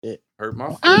It hurt my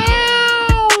feet.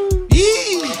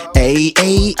 Hey,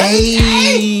 hey,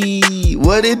 hey.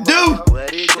 What it do?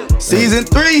 Season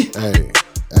 3.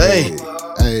 Hey.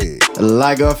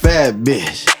 Like a fat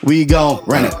bitch. We gon'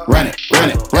 run it.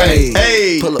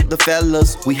 Hey. Pull up the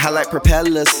fellas, we highlight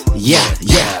propellers.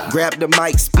 Yeah. Grab the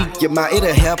mic, speak your mind,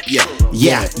 it'll help ya.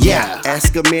 Yeah.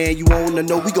 Ask a man you wanna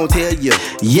know, we gon' tell ya.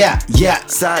 Yeah.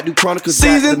 Side do Chronicles,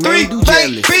 Season got the man 3, do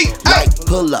jealous. baby. Like,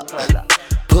 pull up.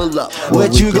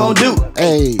 What you gon' do?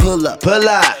 Hey. Pull up.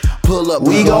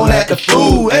 We gon' act the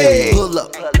fool. Hey. Pull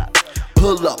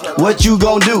up. What you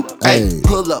gon' do? Hey.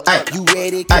 Pull up. You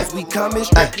ready? Cause we coming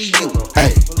straight to you.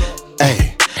 Hey.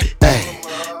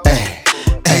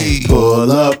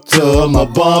 Pull up to my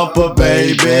bumper,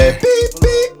 baby.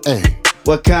 Hey.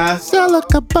 What kind? Sound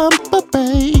like a bumper,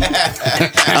 babe.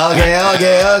 Okay,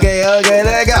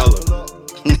 let go.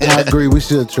 I agree. We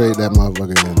should trade that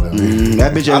motherfucker in, though.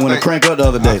 That bitch ain't want to crank up the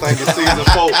other day. I think in season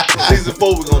 4. Season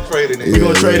 4 we're gonna trade it in. We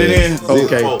gonna trade it in? Season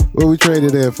Okay. 4. What we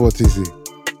traded in for, TC?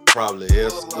 Probably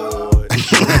Escort.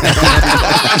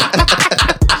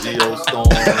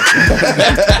 Geostorm.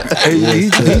 He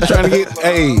trying to get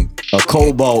A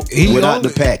Cobalt without the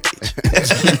package.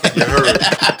 You heard.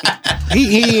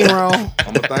 he ain't wrong.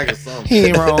 I'm gonna think of something. He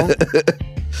ain't wrong.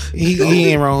 He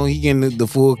ain't wrong. He getting the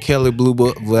full Kelly Blue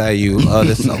Book value of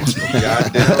the song.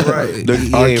 Goddamn right. The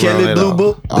R. Kelly Blue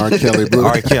Book. R. Kelly Blue.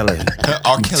 R. Kelly.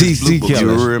 TC You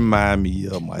Kelly. remind me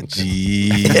of my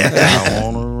G. I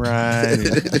wanna ride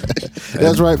it.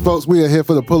 That's right, folks. We are here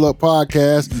for the Pull Up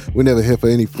Podcast. We're never here for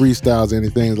any freestyles or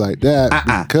anything like that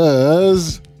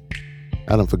because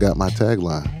I done forgot my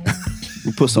tagline.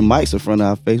 We put some mics in front of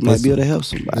our face. Might be able to help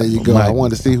somebody. There you go. I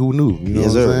wanted to see who knew. You know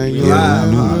Yes, what I'm sir. saying?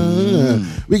 Yeah.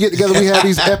 We get together. We have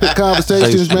these epic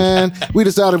conversations, man. We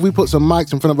decided if we put some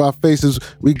mics in front of our faces,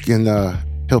 we can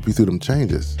help you through them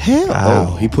changes. Hell.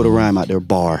 Oh, he put a rhyme out there.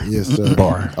 Bar. Yes, sir.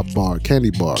 Bar. A bar.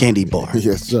 Candy bar. Candy bar.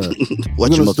 Yes, sir.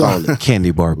 What you call it? Candy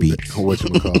bar beats. What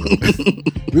you call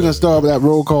it? We're gonna start with that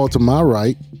roll call to my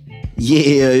right.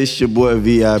 Yeah, it's your boy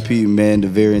VIP, man, the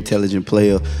very intelligent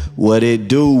player. What it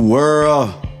do,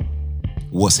 world?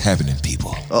 What's happening,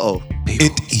 people? Uh-oh.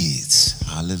 It is,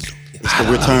 hallelujah, It's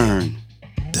the return.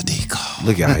 the decal.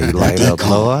 Look at how he light up,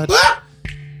 Lord.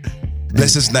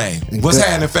 Bless his name. What's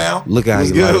happening, fam? Look at how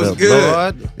he good? light What's up, good?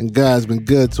 Lord. And God's been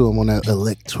good to him on that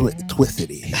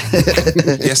electricity.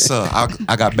 Yes, sir.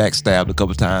 I got backstabbed a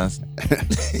couple times.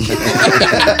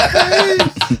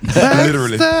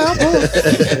 Literally.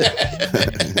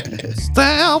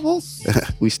 Stabbles.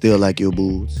 We still like your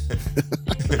boobs.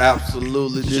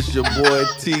 Absolutely. This your boy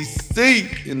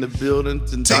TC in the building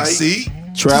tonight.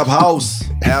 TC. Trap House.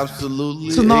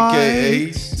 Absolutely. Tonight.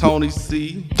 AKA Tony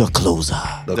C. The closer.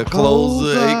 The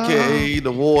closer, aka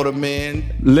the waterman.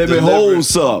 Let me hold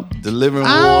some. Delivering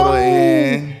water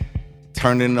and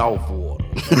turning off water.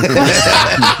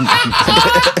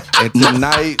 And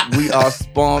tonight we are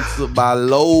sponsored by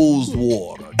Lowe's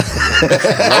Water.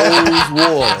 Lowe's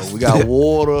Water. We got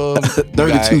water.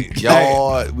 32 We got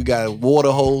yard. We got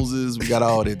water hoses. We got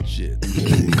all that shit.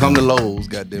 Come to Lowe's,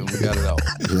 goddamn. We got it all.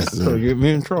 Yes, So sir. get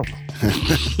me in trouble.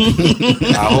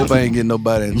 I hope I ain't getting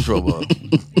nobody in trouble.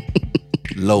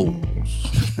 Lowe's.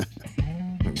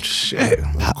 Shit.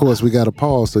 Of course, we got a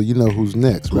pause, so you know who's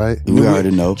next, right? We already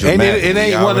know. And it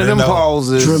ain't one of them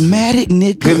pauses. Dramatic,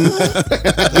 nigga.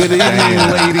 Good evening,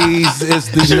 ladies. It's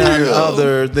the none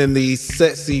other than the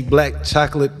sexy black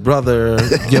chocolate brother,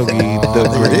 Yogi.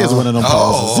 It is one of them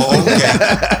pauses.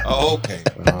 Okay.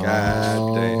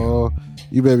 God damn. Oh,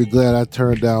 you better be glad I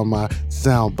turned down my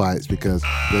sound bites because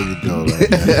there you go. Right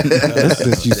there.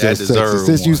 Since you said sexy. deserve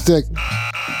Since you one. said,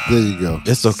 there you go.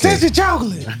 It's okay. Sexy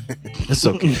chocolate. It's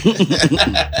okay.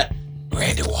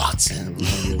 Randy Watson.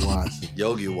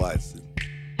 Yogi Watson.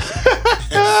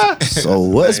 So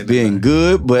what's been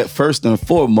good? But first and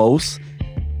foremost,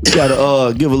 we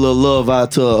gotta give a little love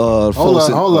out to Hold folks.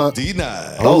 up, hold up.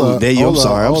 D9. Oh, there you. I'm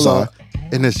sorry.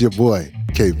 And it's your boy,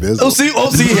 K Bizzle. Oh, see,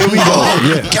 here we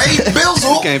go. K. You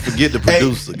Bizzle. can't forget the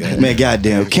producer, guy. Man,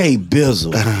 goddamn, K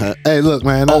Bizzle. Hey, look,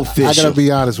 man. I Official. gotta be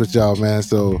honest with y'all, man.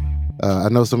 So I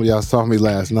know some of y'all saw me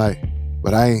last night,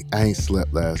 but I ain't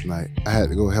slept last night. I had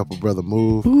to go help a brother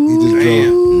move. He just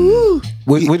drove.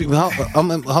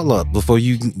 Hold up. Before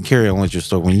you carry on with your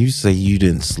story, when you say you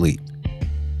didn't sleep,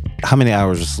 how many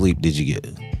hours of sleep did you get?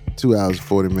 2 hours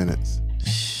 40 minutes.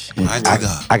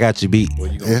 I got you beat.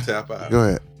 Where you gonna Yeah. tap out? Go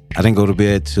ahead. I didn't go to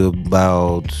bed till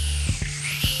about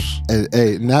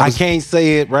Hey, now I can't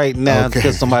say it right now Okay.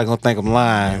 because somebody gonna think I'm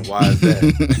lying. Why is that?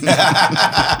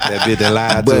 That bitch that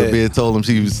lied to But her. bitch told him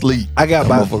she was asleep. I got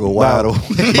That about motherfucker wide open.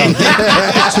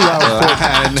 2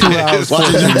 hours. 2 hours.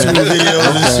 14 minutes.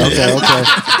 Okay.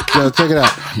 So check it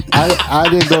out. I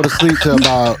didn't go to sleep till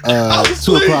about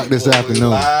 2 o'clock this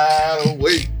afternoon. Wide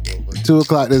awake. 2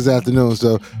 o'clock this afternoon.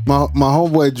 So my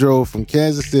homeboy drove from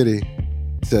Kansas City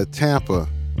to Tampa.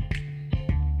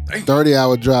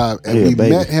 30-hour drive, and Yeah, we baby.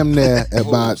 met him there at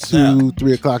about 2,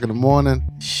 3 o'clock in the morning,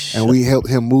 and we helped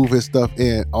him move his stuff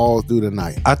in all through the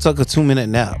night. I took a 2-minute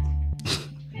nap.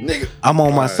 Nigga. I'm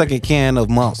on my second can of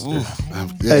Monster.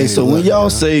 Hey, so when y'all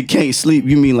say can't sleep,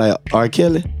 you mean like R.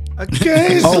 Kelly? I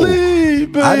can't Oh.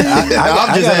 sleep, baby.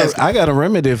 I got a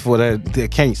remedy for that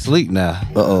can't sleep now.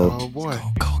 Uh-oh. Oh boy.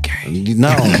 No,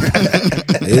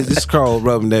 it's called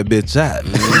rubbing that bitch out.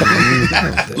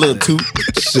 Little toot.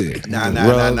 Shit. Nah.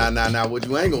 What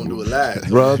you ain't gonna do it live.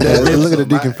 Rub that bitch. Look at the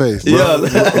deacon face. Yeah. Rub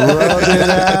it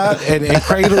out and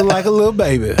cradle like a little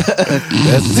baby.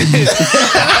 That's it.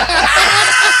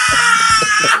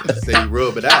 Say you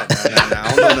rub it out. Nah. I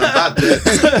don't know nothing about that.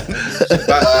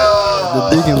 The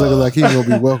deacon looking like he's gonna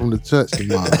be welcome to church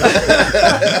tomorrow.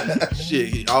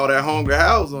 Shit, all that hungry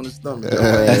house on his stomach.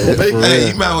 Hey,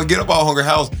 you might as well get up all Hungry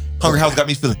House. Hungry House got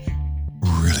me feeling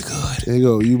really good. There you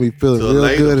go. You be feeling Till real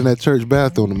later. good in that church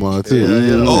bathroom tomorrow too.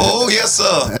 Yeah. Oh, yes,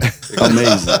 sir.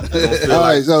 Amazing. All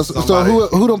right. So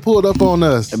who done pulled up on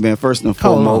us? Man, first and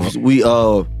Hold on. foremost, we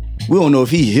don't know if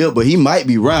he here, but he might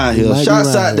be Ryan He here. might be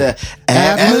Shouts Ryan out to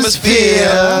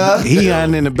Atmosphere. He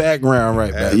on in the background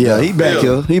right back. Yeah, he back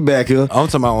here. He back here. I'm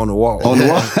talking about on the wall. On the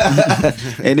wall.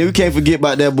 And then we can't forget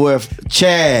about that boy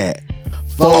Chad.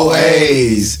 4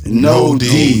 A's, no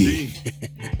D.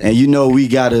 And you know we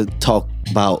gotta talk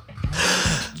about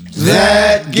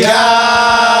that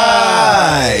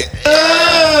guy.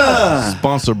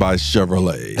 Sponsored by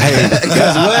Chevrolet. Hey,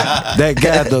 guess what? That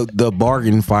guy, the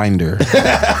bargain finder.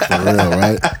 For real,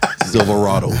 right?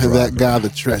 Silverado. That guy, the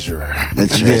treasurer. The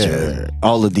treasurer.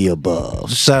 All of the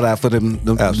above. Shout out for them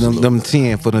 10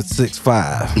 for the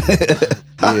 6.5.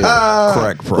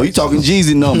 Crack price. Oh, you talking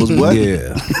Jeezy numbers, boy?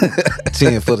 Yeah,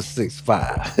 10 for the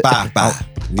 6.5. Bye.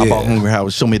 I bought Hungry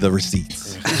House. Show me the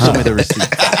receipts. Show me the receipts.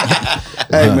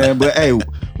 Hey man, but hey,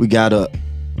 we got a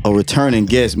returning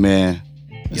guest, man.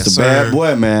 It's Yes, a bad sir.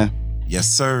 boy, man. Yes,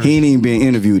 sir. He ain't even been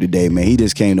interviewed today, man. He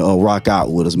just came to rock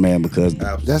out with us, man, because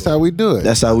That's how we do it.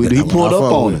 that's how we do. He pulled up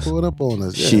on us. Pulled up on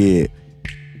us. Yeah. Shit.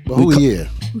 But who he is?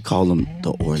 We call him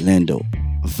the Orlando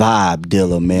Vibe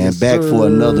Dealer, man. Yes, Back sir. for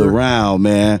another round,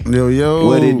 man. Yo.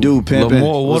 What it do, pimpin'?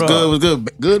 Lamar, What's good? What's good?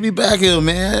 Good to be back here,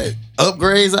 man.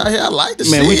 Upgrades out here. I like to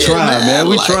see Man, we it, trying, man.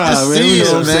 We I like trying, to man. see You know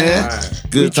it, what I'm man. We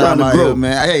Good trying time to out grow. here,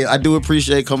 man. Hey, I do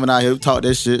appreciate coming out here. Talk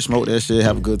that shit, smoke that shit,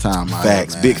 have a good time out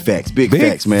Facts, here, man. big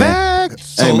facts, man.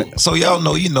 So, Hey, man. so y'all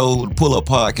know, the Pull Up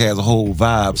Podcast, a whole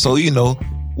vibe. So,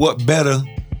 what better,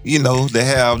 to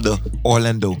have the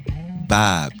Orlando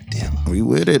Vibe dealer. We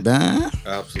with it, man.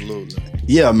 Absolutely.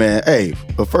 Yeah, man. Hey,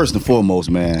 but first and foremost,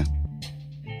 man,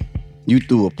 you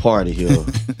threw a party here.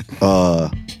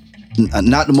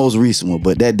 Not the most recent one,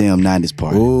 but that damn 90s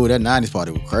party. Ooh, that 90s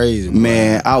party was crazy, boy.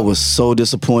 Man, I was so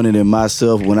disappointed in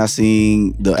myself when I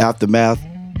seen the aftermath.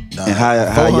 Nah, and how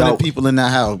 400 y'all- people in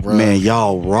that house, bro. Man,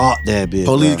 y'all rocked that bitch.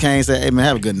 Police bro. came and said, hey, man,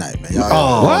 have a good night, man. Y'all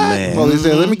Oh, What? man. Well, he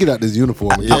said, "Let me get out this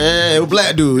uniform." Yeah, it was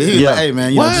black dude. He was Yeah. like, hey,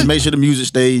 man, just make sure the music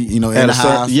stay, in At the a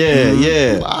certain- house. yeah,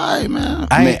 yeah. All right, man.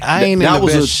 I ain't that in the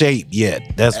was best a- shape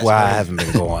yet. That's why I haven't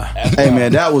been going. Hey,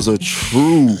 man, that was a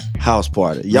true house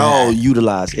party. Y'all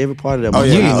utilized every part of that. Oh,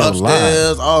 You yeah, ain't no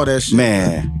upstairs, all that shit.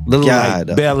 Man, Look God.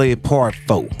 like Belly Part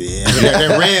 4. Yeah,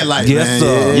 that red light, Yes, man.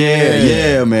 sir.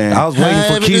 yeah, man. I was waiting for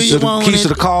However do you want Keisha it.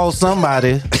 to call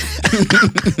somebody.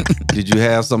 Did you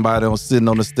have somebody sitting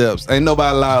on the steps? Ain't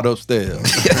nobody allowed upstairs.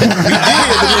 Yeah, but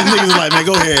then niggas was like, man,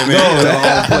 go ahead,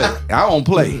 man. I don't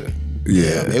play.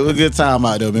 Yeah, it was a good time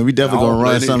out there, man. We definitely I gonna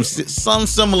don't run blame some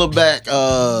similar back.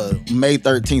 May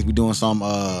 13th, we doing some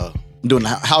doing a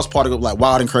house party with like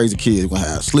Wild and Crazy Kids. We're gonna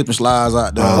have slip and slides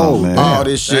out there, Oh, man. all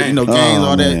this shit, games, Oh,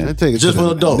 all man. that, Take it just to for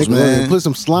the adults, Nickelodeon. man. Put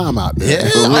some slime out there. Yeah,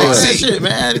 For all real. that shit,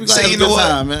 man. We gonna Say, have a good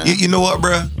time, man. You know what,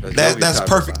 bro? That's Yogi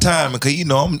perfect timing because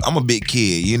I'm a big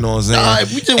kid. You know what I'm saying? All right,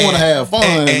 we just want to have fun,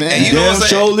 man. and you know what I'm saying?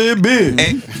 Show little bit.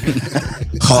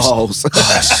 And, Pause.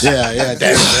 yeah,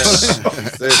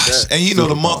 that's and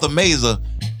the month of May is a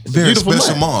very Beautiful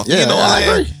special month. month. Yeah, You know what I I'm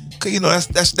saying? agree. Cause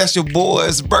that's your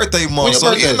boy's birthday month. your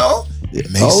So birthday?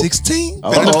 May 16th.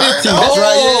 Oh, 15th, that's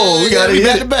right. Yeah, we gotta be hit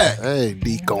back it. to back. Hey,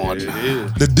 Deacon.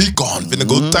 The deacon finna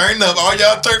go turn up. All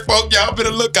y'all church folk, y'all better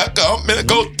look out. I'm finna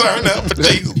go turn up for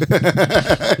Jesus.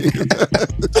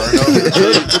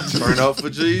 Turn up for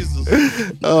Jesus.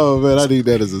 Oh man, I need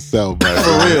that as a soundbite.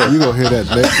 For real. You gonna hear that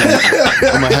next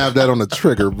week. I'm gonna have that on the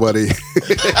trigger, buddy.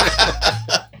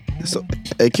 So,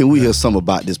 hey, can we hear something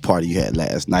about this party you had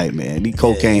last night, man? These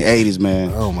cocaine 80s,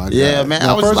 man. Oh my god. Yeah, man,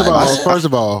 Now, I was first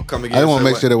of all, Come I again, didn't want say to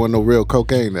make what? sure there wasn't no real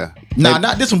cocaine there. Nah,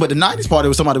 not this one, but the 90s party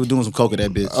was somebody was doing some coke at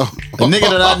that bitch. The nigga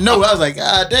that I know, I was like,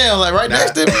 God damn, like right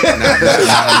next to me.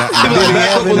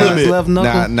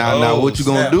 Now, what you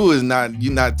gonna do is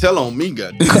you not tell on me,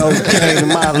 goddamn. Cocaine in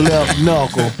my left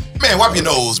knuckle. Man, wipe your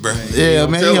nose, bro. Yeah,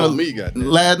 man. tell You know, on me, goddamn.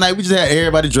 last night we just had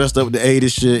everybody dressed up with the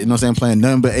 80s shit, you know what I'm saying, playing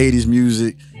nothing but 80s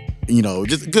music. You know,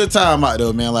 just a good time out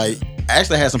there, man. Like, I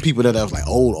actually had some people that was like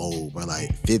old, but like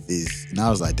 50s. And I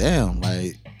was like, damn,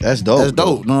 like, That's dope. that's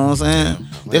dope. You know what I'm saying?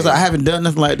 They was like, I haven't done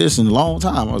nothing like this in a long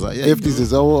time. I was like, yeah. 50s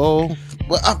is old.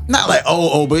 Well, I'm not like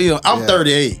old, but you know, I'm Yeah.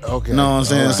 38. Okay. You know what I'm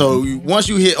saying? All right. So once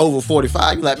you hit over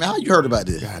 45, you're like, man, how you heard about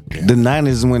this? God damn. The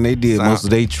 90s when they did most of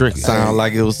their tricks. Sound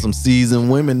like it was some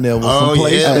seasoned women there with Oh, some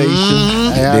yeah.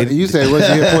 PlayStation. Hey, you say once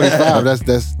you hit 45, that's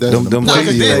Them No,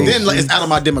 because videos. then like, it's out of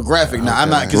my demographic now. I'm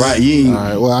not, cause Right, you ain't. All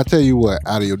right. Well, I tell you what,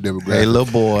 out of your demographic. Hey,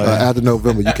 little boy. After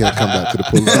November, you can't come back to the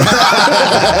pull-up.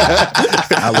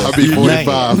 I'll be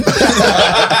 45.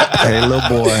 Hey, little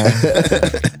boy.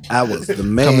 I was the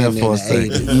man. Come here in for a the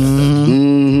second. 80s.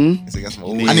 Mm-hmm. So you got some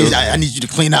old I need you to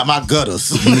clean out my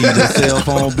gutters. Need a cell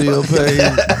phone bill paid.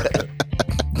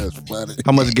 That's funny.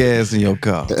 How much gas in your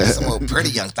car? some old pretty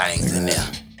young things in there.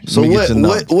 So Let me get your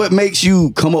number. what makes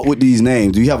you come up with these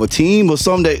names? Do you have a team or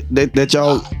something that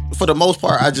y'all? For the most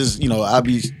part, I just, I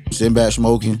be sitting back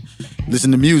smoking,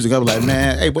 listening to music. I was like,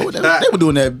 man, hey, boy, they were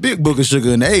doing that big book of sugar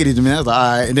in the 80s, man. I was like,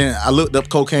 all right. And then I looked up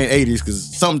cocaine 80s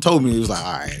because something told me it was like,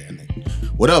 all right, and then,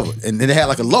 whatever. And then they had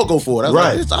like a logo for it. I was Right.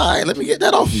 like, it's all right, let me get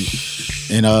that off you.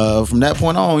 And from that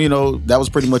point on, that was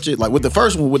pretty much it. Like with the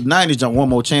first one, with 90s Jump One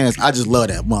More Chance, I just love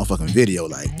that motherfucking video.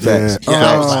 Like, Facts.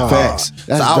 I was like, Facts.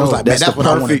 So I was like, man, That's that's the what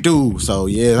I want to perfect- do. So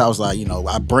yeah, I was like,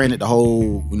 I branded the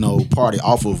whole, party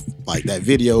off of like that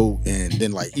video, and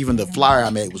then like even the flyer I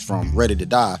made was from Ready to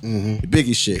Die, the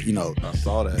biggest shit, I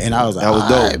saw that. And I was like, That was all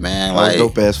dope, right, man. That was Like,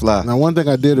 dope ass fly. Now, one thing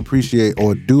I did appreciate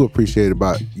or do appreciate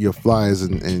about your flyers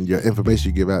and your information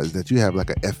you give out is that you have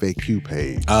like a FAQ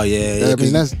page. oh yeah, I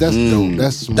mean, that's dope.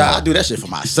 That's smart. I do that shit for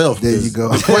myself. There you 'cause go.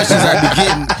 The questions I be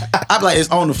getting, I be like, it's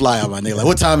on the flyer, my nigga. Like,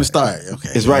 what time it start? Okay,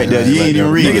 It's right there. You ain't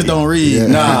even read Niggas it. don't read.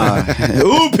 Nah.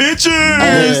 Ooh, pictures.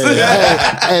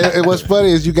 And what's funny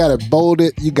is you got it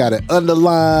bolded, you got it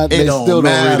underlined. It They don't still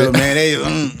don't read matter, it. man. They, all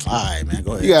right, man.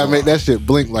 Go ahead. You gotta make that shit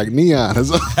blink like neon. or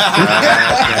something.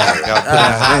 Gotta put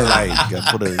a highlight.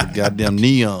 Gotta put a goddamn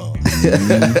neon.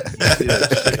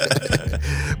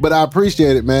 But I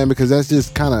appreciate it, man, because that's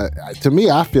just kind of, to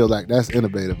me, I feel like that's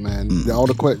innovative, man. All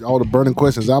the burning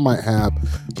questions I might have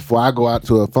before I go out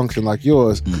to a function like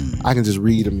yours, I can just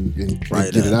read them and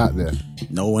Right get it there. out there.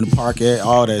 Know when to park at,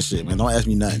 all that shit, man. Don't ask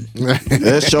me nothing.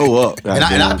 Let's show up. And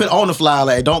I put on the flyer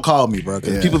like, don't call me, bro.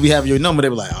 Because Yeah. people be having your number, they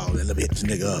be like, oh, let me hit this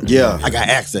nigga up. Yeah. I got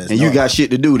access. And you No. got shit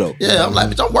to do though. Yeah, I'm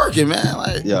like, bitch, I'm working, man.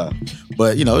 Like, Yeah.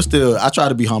 but it's still, I try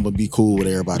to be humble, be cool with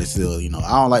everybody still.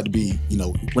 I don't like to be,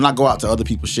 when I go out to other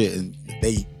people's shit and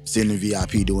they sitting in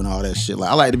VIP doing all that shit. Like,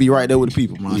 I like to be right there with the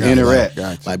people, man. Interact.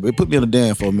 Like, but put me on the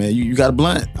damn phone, man. You got a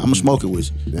blunt? I'ma smoke it with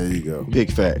you. There you go.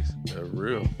 Big facts. That's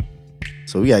real.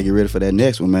 So we gotta get ready for that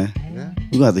next one, man. Yeah.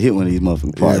 We gonna have to hit one of these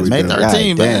motherfucking parties. May bro.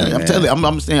 13, God man. damn, I'm telling you,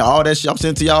 I'm saying all that shit. I'm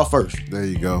sending to y'all first. There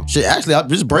you go. Shit, actually, I'm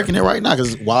just breaking it right now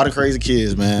because Wild and Crazy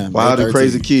Kids, man. Wild May and 13.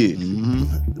 Crazy Kid.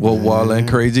 Well, Wild and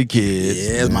Crazy Kids.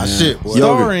 Yeah, it's my shit, boy.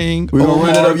 Starring We gonna run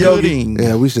it Omar up, Yogi. Gooding.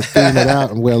 Yeah, we should theme it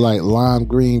out and wear like lime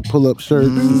green pull-up shirts.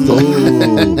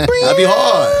 Ooh. That'd be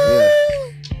hard.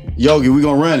 Yogi, we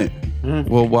gonna run it.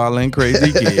 Well, Wild and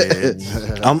Crazy Kids.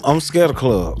 I'm scared of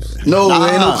clubs. No, there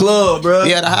ain't no Nah. club, bro.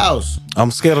 Be at the house.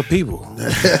 I'm scared of people.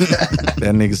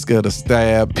 That nigga scared to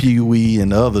stab Pee Wee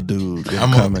and the other dude.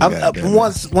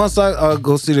 Once I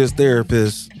go see this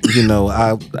therapist,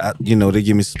 I they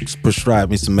give me prescribe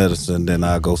me some medicine, then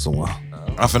I go somewhere.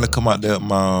 I'm finna come out there with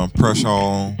my pressure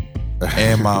on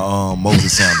and my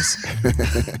Moses Sanders.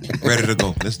 Ready to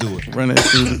go. Let's do it. Running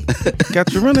through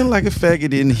got you running like a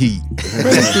faggot in heat.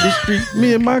 Running through the street,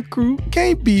 me and my crew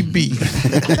can't be beat.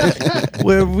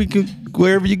 Wherever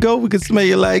you go, we can smell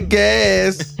you like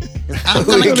gas. I'm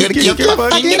We're gonna gonna kick your kick your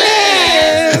fucking fucking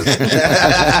ass.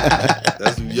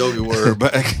 That's some Yogi word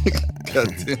back.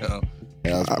 Goddamn.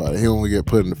 Yeah, that's about it. He only get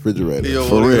put in the refrigerator. Yo,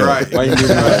 For real. Right. Why you doing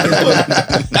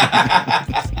that?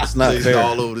 That's not Placed fair.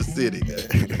 all over the city.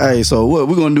 Hey, so what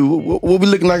we gonna do? What we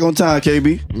looking like on time,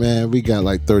 KB? Man, we got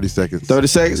like 30 seconds. 30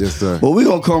 seconds? Yes, sir. Well, we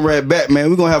gonna come right back, man.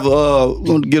 We gonna have we're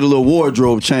gonna get a little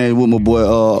wardrobe change with my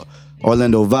boy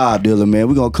Orlando Vibe Dealer, man.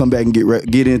 We gonna come back and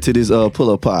get into this Pull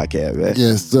Up podcast, man.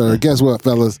 Yes, sir. Guess what,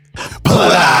 fellas?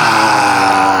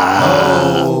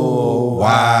 Oh,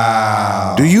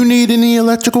 wow. Do you need any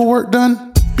electrical work done?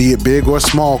 Be it big or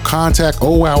small, contact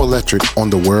Oh Wow Electric on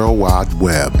the World Wide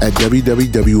Web at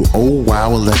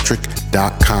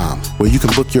www.owowelectric.com, where you can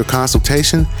book your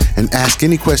consultation and ask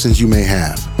any questions you may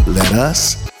have. Let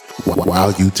us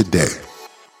wow you today.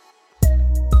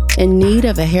 In need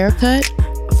of a haircut?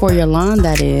 For your lawn,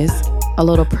 that is. A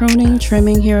little pruning,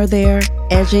 trimming here or there,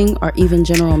 edging, or even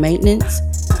general maintenance?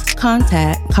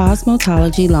 Contact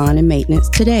Cosmetology Lawn and Maintenance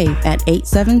today at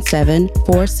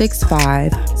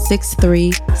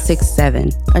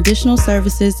 877-465-6367. Additional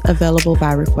services available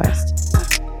by request.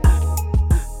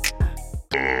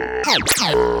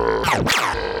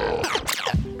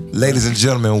 Ladies and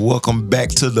gentlemen, welcome back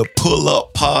to the Pull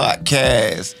Up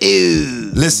Podcast.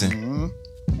 Ew. Listen,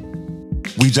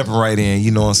 we jumping right in.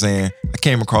 You know what I'm saying? I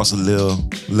came across a little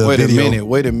video.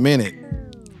 Wait a minute.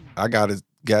 I gotta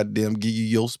goddamn give you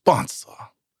your sponsor.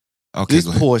 Okay, This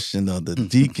go ahead. portion of the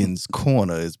Deacon's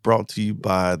Corner is brought to you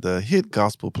by the hit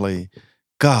gospel play,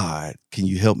 God, Can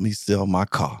You Help Me Sell My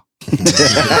Car?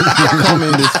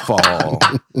 Coming this fall.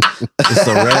 It's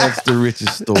a rags to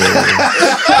riches story of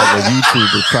a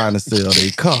YouTuber trying to sell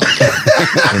their car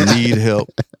and need help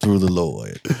through the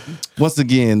Lord. Once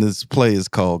again, this play is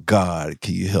called God,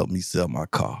 Can You Help Me Sell My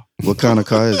Car? What kind of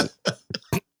car is it?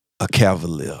 A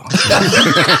Cavalier.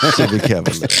 Chevy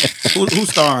Cavalier. Who's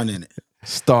starring in it?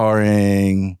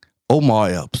 Starring Omar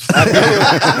Epps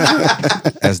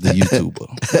as the YouTuber.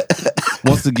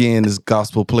 Once again, this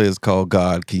gospel play is called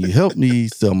God, Can You Help Me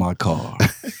Sell My Car?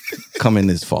 Coming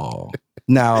this fall.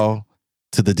 Now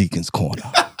to the Deacon's Corner.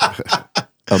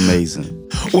 Amazing.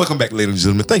 Welcome back, ladies and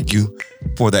gentlemen. Thank you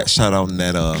for that shout out and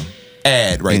that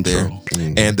ad right Intro.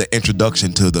 there, and the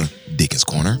introduction to the Deacon's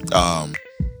Corner.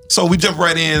 So we jump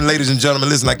right in, ladies and gentlemen.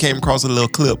 Listen, I came across a little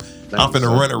clip. I'm finna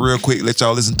run it real quick, let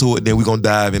y'all listen to it. Then we're gonna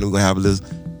dive in. We're gonna have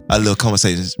a little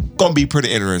conversation. It's gonna be pretty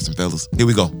interesting, fellas. Here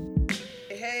we go.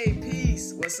 Hey,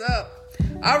 peace. What's up?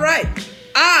 All right.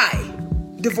 I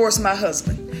divorced my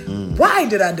husband. Why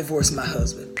did I divorce my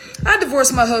husband? I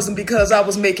divorced my husband because I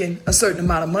was making a certain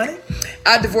amount of money.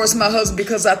 I divorced my husband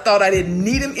because I thought I didn't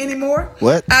need him anymore.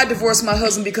 What? I divorced my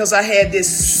husband because I had this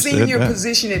senior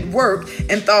position at work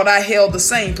and thought I held the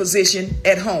same position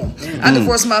at home. I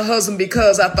divorced my husband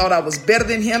because I thought I was better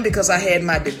than him because I had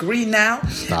my degree now.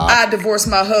 I divorced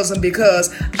my husband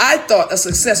because I thought a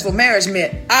successful marriage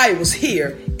meant I was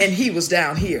here and he was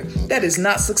down here. That is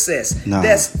not success. Nah.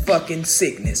 That's fucking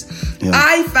sickness. Yeah.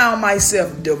 I found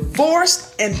myself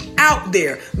divorced and out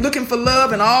there looking for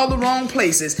love in all the wrong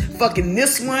places. Fucking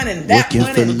this one and that Looking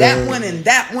one for and that love. one and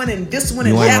that one and this one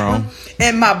and You ain't that wrong. one.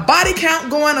 And my body count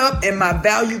going up and my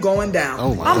value going down.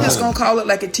 Oh my I'm just God. gonna call it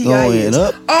like a TI Going is.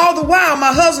 up. All the while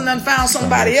my husband done found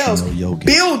somebody Sound like else she know Yogi.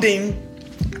 building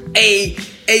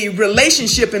a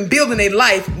relationship and building a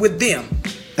life with them.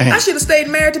 I should have stayed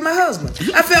married to my husband.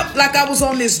 I felt like I was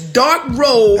on this dark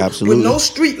road Absolutely. with no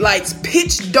street lights,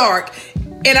 pitch dark,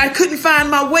 and I couldn't find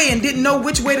my way and didn't know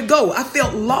which way to go. I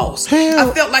felt lost.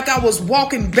 I felt like I was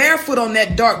walking barefoot on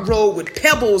that dark road with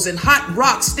pebbles and hot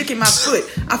rocks sticking my foot.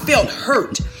 I felt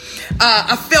hurt.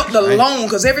 I felt alone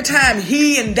because every time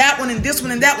he and that one and this one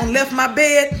and that one left my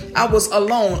bed, I was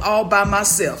alone all by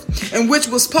myself. And which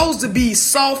was supposed to be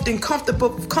soft and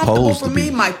comfortable Supposed for to me,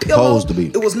 be. my pillow, Supposed to be.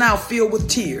 it was now filled with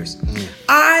tears.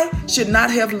 I should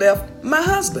not have left my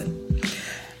husband.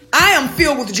 I am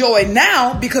filled with joy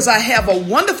now because I have a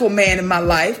wonderful man in my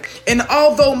life. And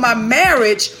although my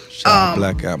marriage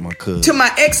Black out my cousin. to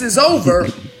my ex is over,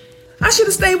 I should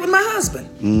have stayed with my husband.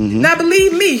 Now,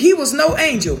 believe me, he was no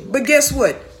angel. But guess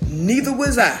what? Neither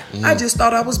was I. I just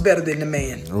thought I was better than the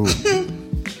man.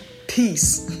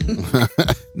 Peace.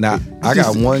 Now, I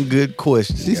got one good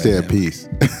question. She said peace.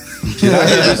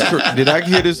 Did I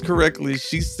hear this correctly?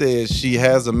 She said she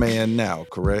has a man now,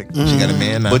 correct? She got a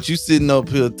man now. But you sitting up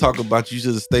here talking about you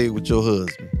should have stayed with your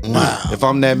husband. Wow. If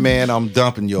I'm that man, I'm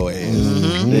dumping your ass.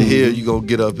 The hell you gonna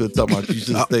get up here talking about you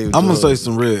should have stayed with I'm your gonna say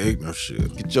husband. some real ignorant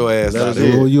shit. Get your ass out of Well,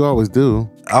 here. you always do.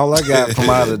 All I got from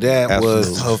out of that was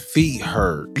Absolutely. her feet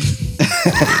hurt.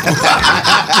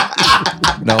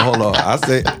 No, hold on. I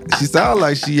said she sounded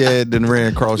like she had done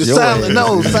ran across your ass.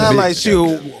 Sound like she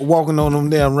was walking on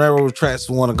them damn railroad tracks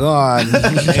for one of God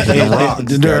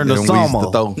during the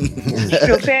summer.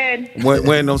 Feel bad.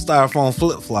 Wearing them styrofoam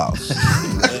flip flops.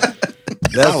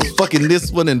 I was fucking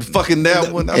this one and fucking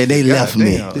that one. And they left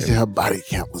me. They said her body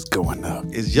count was going up.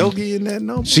 Is Yogi in that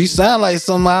number? She sound like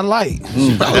something I like.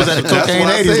 I was at the Cocaine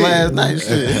what I 80s said. last night.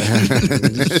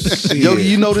 Shit. Yogi,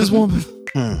 you know this woman?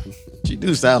 She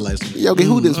do sound like some. Yogi,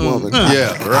 who this woman?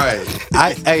 Yeah, right.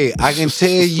 I can tell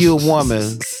you a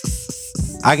woman.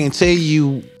 I can tell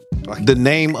you the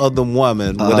name of the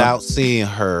woman without seeing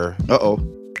her.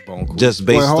 Just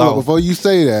based Wait, hold on. off. Before you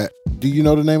say that, do you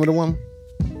know the name of the woman?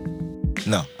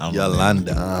 No, I don't know.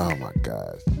 Yolanda. Oh my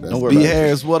gosh. Don't worry B about it.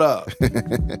 Harris, what up?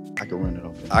 I can run it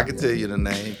off. I can tell you the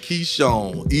name.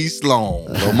 Keyshawn, East Lawn,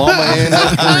 Lil Mama and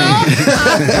her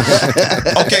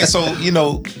friend. Okay, so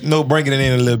bringing it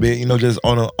in a little bit, just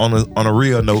on a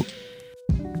real note.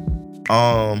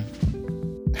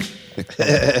 What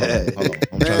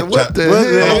the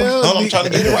hell? Hold on, I'm trying to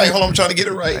get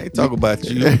it right. I ain't talking about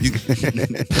you. You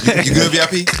good,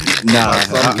 VIP? Nah,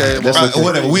 okay, that's what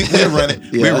Whatever. We run it.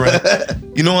 We Yeah. run it.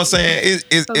 You know what I'm saying?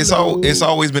 It's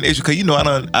always been an issue because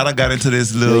I done got into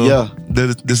this little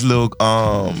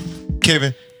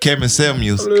Kevin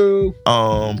Samuels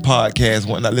podcast,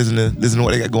 whatnot. Listen to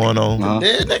what they got going on.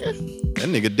 Dead nigga. That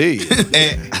nigga dead.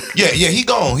 And yeah, he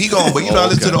gone. But I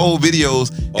listen to the old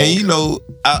videos, and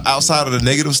outside of the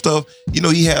negative stuff,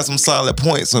 he has some solid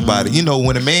points about it.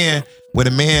 When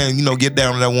a man, get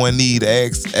down on that one knee to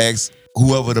ask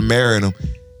whoever to marry them,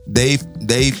 they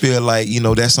feel like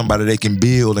that's somebody they can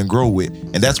build and grow with,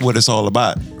 and that's what it's all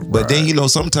about. But then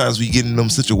sometimes we get in them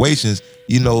situations,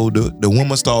 the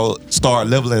woman start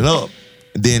leveling up,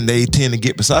 then they tend to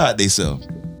get beside themselves.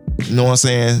 You know what I'm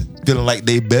saying? Feeling like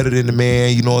they better than the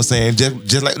man. You know what I'm saying?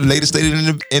 Just like the lady stated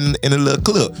in the little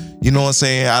clip. You know what I'm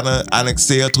saying? I done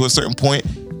excelled to a certain point.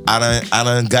 I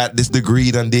done got this degree,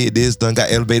 done did this, done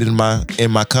got elevated in my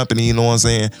company. You know what I'm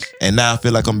saying? And now I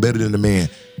feel like I'm better than the man.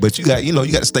 But you got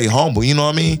to stay humble. You know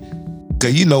what I mean?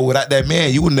 Because without that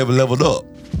man, you would never leveled up.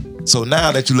 So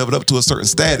now that you leveled up to a certain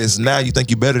status, now you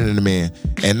think you're better than the man.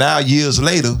 And now years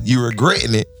later, you're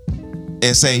regretting it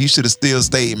and saying you should have still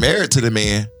stayed married to the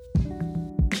man.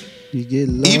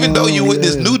 Even though you with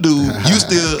this new dude, you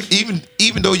still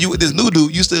even though you with this new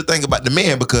dude, you still think about the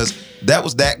man because that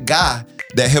was that guy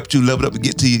that helped you level up to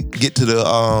get to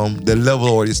the level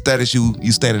or the status you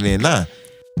standing in now.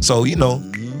 So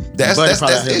that's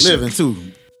the issue. Living too.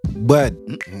 But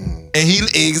and he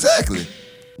exactly.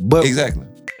 But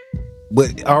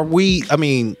are we? I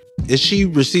mean, is she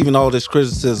receiving all this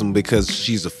criticism because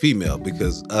she's a female?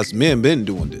 Because us men been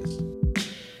doing this.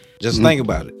 Just think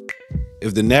about it.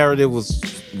 If the narrative was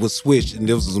switched and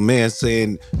there was a man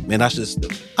saying, "Man, I should,"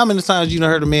 how many times you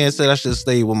done heard a man say, "I should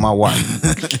stay with my wife,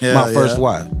 my first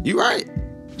wife"? You right.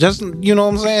 Just you know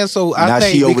what I'm saying. So now I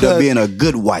think she over because, there being a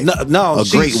good wife, a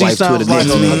great wife to the next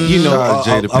man.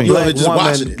 a black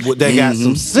woman that got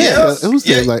some sense. Who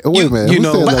said like? Wait a minute.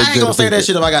 But I ain't gonna say that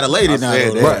shit if I got a lady now.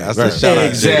 Right. I said shout out.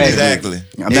 Exactly.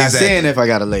 I'm not saying if I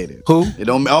got a lady. Who? I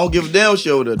don't give a damn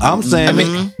shoulder. I'm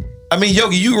saying. I mean,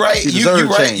 Yogi, you right. She You deserves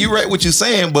right. change. You right what you're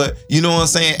saying, but you know what I'm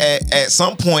saying? At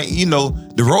some point,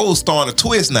 the roles starting to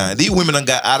twist now. These women done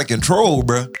got out of control,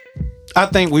 bro. I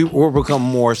think we're becoming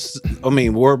more. I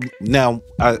mean, we're now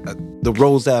the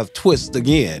roles have twisted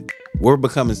again. We're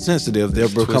becoming sensitive. They're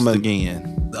becoming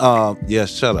again. Yeah,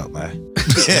 shut up, man.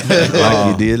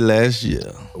 Like you did last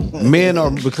year. Men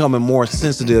are becoming more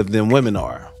sensitive than women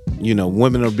are.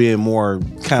 Women are being more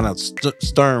kind of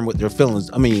stern with their feelings.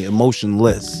 I mean,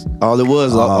 emotionless. All it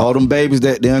was, all them babies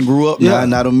that then grew up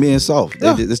now them being soft.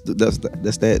 Yeah. That's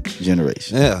that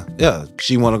generation. Yeah.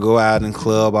 She want to go out and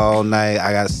club all night.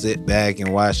 I got to sit back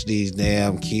and watch these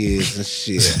damn kids and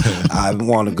shit. I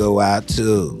want to go out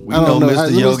too. We know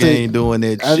Mr. Yogi ain't doing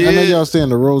that shit. I know y'all saying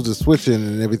the roles are switching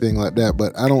and everything like that,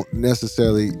 but I don't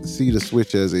necessarily see the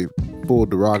switch as a full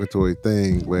derogatory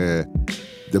thing where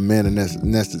the men are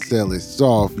necessarily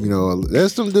soft.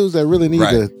 There's some dudes that really need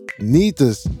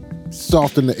to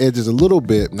soften the edges a little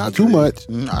bit, not too much.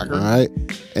 I agree. All right,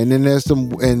 and then there's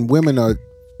and women are,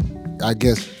 I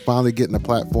guess, finally getting a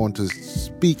platform to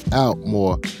speak out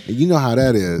more. And you know how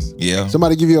that is. Yeah.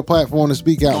 Somebody give you a platform to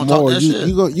speak out more.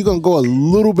 You're gonna go a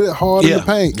little bit harder in the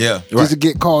paint. Yeah. Just to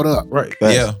get caught up. Right.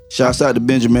 Yeah. Shouts out to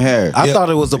Benjamin Harris. I thought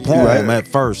it was a poem at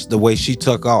first, the way she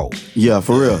took off. Yeah,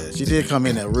 for real. She did come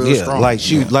in there real strong.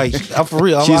 For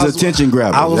real. She's a attention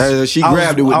grabber. She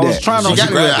grabbed it with that. I was trying to.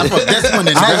 That's when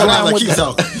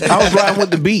I was riding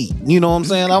with the beat. You know what I'm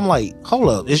saying? I'm like, hold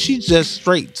up, is she just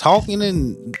straight talking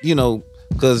and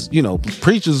because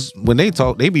preachers when they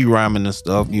talk they be rhyming and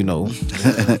stuff.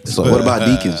 So what about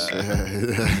deacons?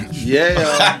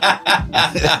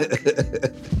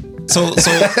 So let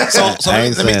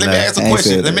me ask a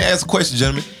question. Let me ask a question,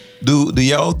 gentlemen. Do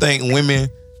y'all think women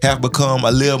have become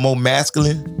a little more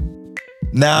masculine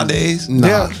nowadays?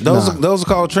 Yeah, those are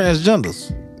called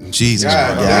transgenders. Jesus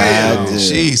Christ.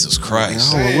 Jesus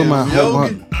Christ.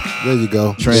 There you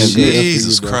go.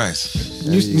 Jesus Christ.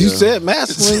 You said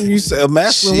masculine. You said a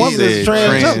masculine woman is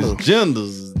transgender.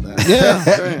 Transgenders. Yeah.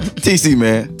 TC,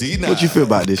 man. What you feel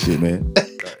about this shit, man?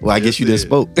 Well, I guess you just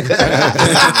spoke. Goddamn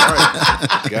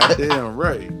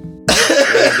right.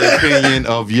 That's the opinion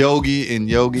of Yogi and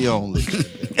Yogi only.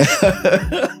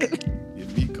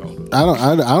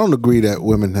 I don't agree that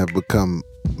women have become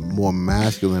more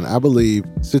masculine. I believe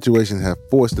situations have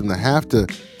forced them to have to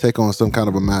take on some kind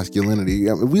of a masculinity.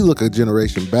 I mean, we look a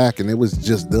generation back and it was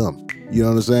just them. You know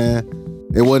what I'm saying?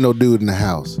 There wasn't no dude in the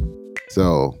house.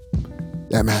 So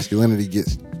that masculinity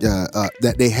gets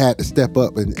that they had to step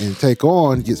up and take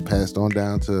on gets passed on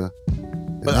down to.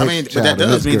 But I mean, but that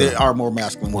does mean they are more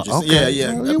masculine. Okay.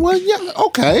 Yeah. Well, yeah.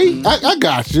 Okay, I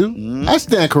got you. I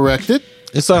stand corrected.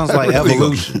 It sounds like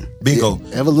evolution. Bingo.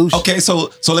 Evolution. Okay,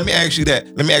 so let me ask you that.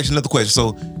 Let me ask you another question.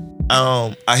 So,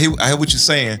 I hear what you're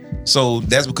saying. So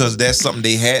that's because that's something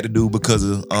they had to do because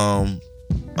of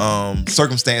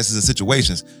circumstances and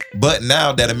situations. But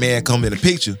now that a man come in the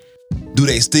picture, do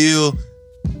they still,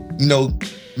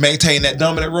 maintain that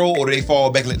dominant role, or do they fall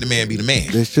back and let the man be the man?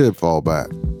 They should fall back.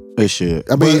 They should.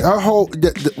 I mean, our whole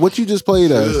what you just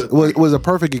played us was a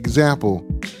perfect example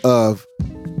of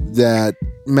that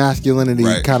masculinity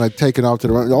kind of taken off to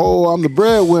the right. Oh, I'm the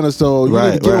breadwinner, so you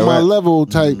need to get on my level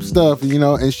type stuff,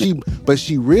 and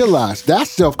she realized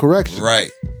that's self-correction.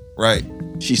 Right.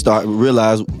 She started to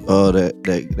realize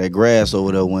that grass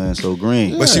over there wasn't so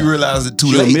green. But she realized it too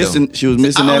late. She was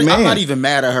missing that man. I'm not even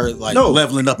mad at her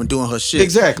leveling up and doing her shit.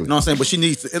 Exactly. You know what I'm saying? But she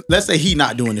needs to, let's say he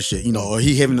not doing the shit, or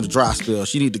he having a dry spell.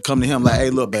 She need to come to him like, hey,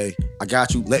 look, babe, I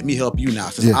got you. Let me help you now.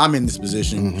 Since I'm in this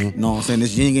position. You know what I'm saying?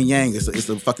 It's yin and yang. It's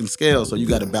a fucking scale. So you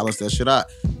got to balance that shit out.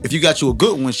 If you got you a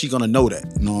good one, she gonna know that.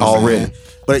 You know what I'm saying?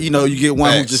 But you get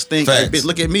one who just think, hey, bitch,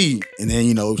 look at me. And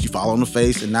then, she fall on the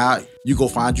face and now you go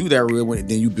find you that real one and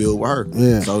then you build with her.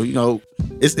 Yeah. So,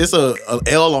 it's a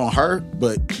L on her,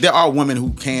 but there are women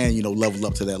who can, level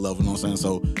up to that level. You know what I'm saying?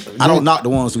 So I don't knock the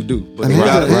ones who do. But here's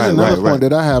another point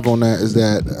that I have on that is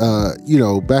that,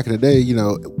 back in the day,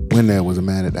 when there was a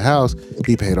man at the house,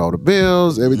 he paid all the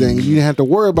bills, everything. You didn't have to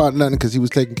worry about nothing because he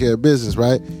was taking care of business,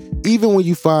 right? Even when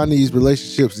you find these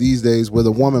relationships these days where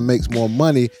the woman makes more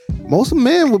money, most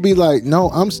men will be like,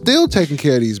 no, I'm still taking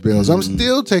care of these bills. I'm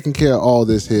still taking care of all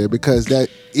this here because that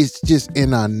it's just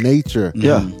in our nature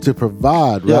to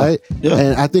provide, right? Yeah.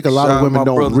 And I think a lot of women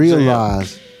don't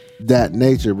realize that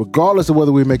nature, regardless of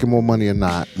whether we're making more money or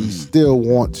not, we still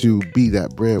want to be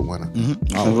that breadwinner.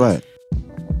 All right.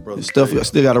 Stuff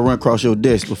still got to run across your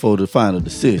desk before the final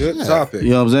decision. Good topic. You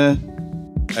know what I'm saying?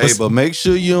 Hey, but make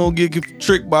sure you don't get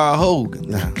tricked by a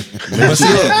Hogan. But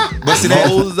see,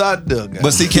 hoes out there.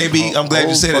 But see, KB, I'm glad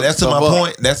you said that. That's to my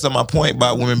point. That's to my point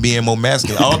about women being more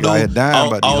masculine. Although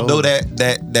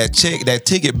that check, that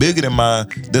ticket bigger than mine,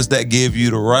 does that give you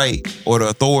the right or the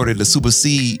authority to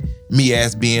supersede me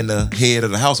as being the head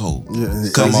of the household?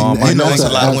 Because it's a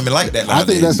lot of women like that. I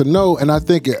think that's a no, and I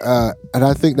think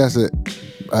that's a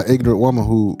ignorant woman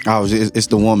who it's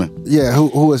the woman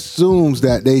who assumes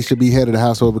that they should be head of the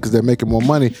household because they're making more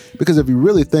money. Because if you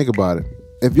really think about it,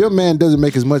 if your man doesn't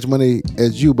make as much money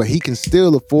as you but he can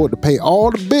still afford to pay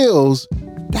all the bills,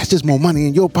 that's just more money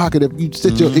in your pocket if you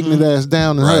sit your ignorant ass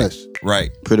down and hush.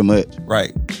 Right. Pretty much.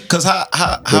 Right. Because how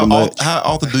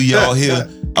often do y'all hear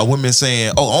a woman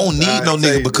saying, oh, I don't need no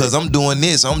nigga because I'm doing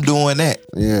this, I'm doing that.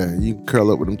 Yeah, you can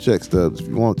curl up with them check stubs if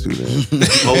you want to then.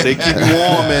 They keep you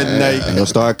warm at night. And they'll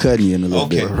start cutting you in a little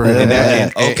bit.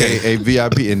 A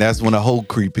VIP, and that's when a hoe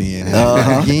creep in.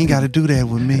 You ain't got to do that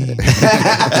with me.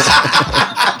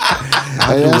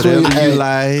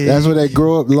 That's when they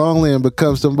grow up lonely and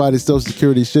become somebody's Social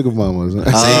Security sugar mamas.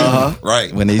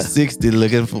 Right. When they 60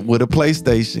 looking with a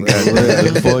PlayStation.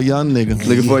 Looking for a young nigga.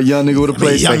 Looking for a young nigga with a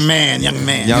PlayStation.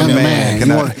 Young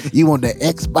man. You want the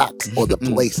Xbox or the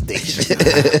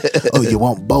PlayStation? Oh, you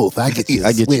want both? I get you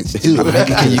a Switch too.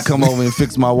 Can you come over and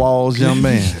fix my walls, young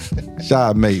man? Shout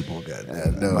out Mabel.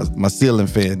 My ceiling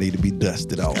fan need to be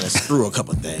dusted off. Screw a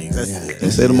couple things. They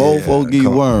say them old folks give you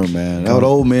worms, man. That's what the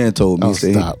old man told me.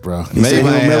 Stop, bro. He said he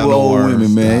don't remember old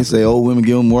women, man. He say old women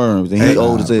give him worms. And he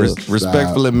old as hell.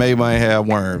 Respectfully, Mabel ain't have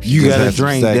worms. You gotta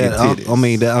drink that.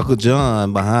 That Uncle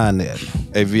John behind that.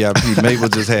 Hey, VIP, Mabel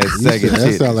just had sagging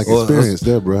titties. That sound like experience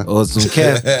there, bro. Or some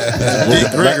cat.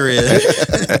 Gregory.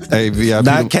 Hey, VIP.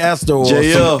 Not castor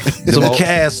oil. Some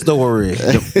cast story.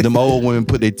 Them old women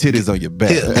put their titties on your back.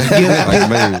 Give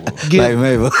Like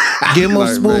Mabel. Give him a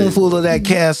Like spoonful of that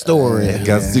castor oil.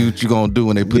 Gotta see what you gonna do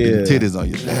when they put them titties on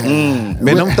you.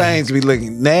 Man, them things be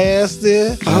looking nasty.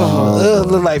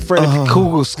 Look like Freddy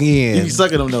Krueger skin. You be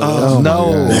sucking them though.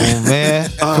 No, man.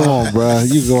 Come on, bro.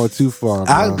 You going too far,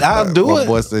 bro. I'll do My it.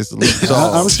 boy say salute.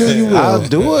 I'm sure you will. I'll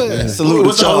do it. Salute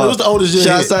What's to Charles. what's the oldest you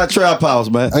Shouts hit? out Trap House,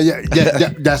 man. Yeah,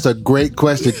 that's a great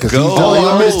question because he Go. told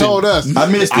us. I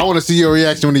missed it. I want to see your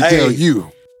reaction when he tell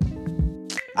you.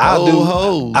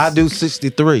 I'll do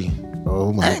 63.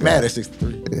 Oh my I ain't God. mad at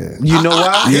 63. You know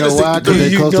why? You know why? Because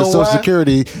they close to Social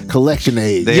Security collection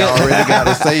age. They already got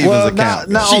a savings Well, account.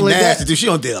 not She only nasty that, too. She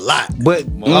don't did a lot. but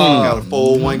got a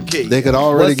 401k. They could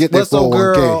already get their what's old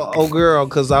 401k. girl?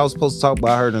 Because I was supposed to talk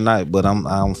about her tonight, but I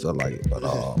don't feel like it. But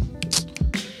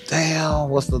damn,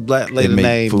 what's the black lady make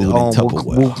name? food in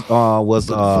Tupperware. Was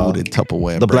food in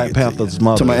Tupperware. the bring Black it to you. Panther's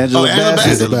mother? To my Angela Angela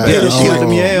Bassett. Bassett. Yeah, she got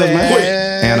them yams, man.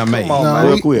 Anime. Come on, No,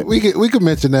 real quick. we could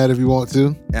mention that if you want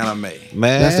to. Anime.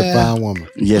 man. That's a fine woman.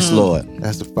 Yes, Lord.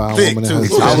 That's a fine Thick, woman. too. That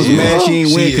has I was Yeah. mad she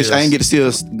ain't win She because I is. ain't get to see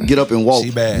her get up and walk.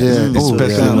 She bad. Yeah,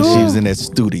 Especially yeah. when she was in that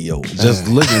studio. Just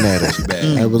looking at her. She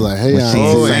bad. I was like, hey, When she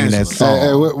auntie. sang that song.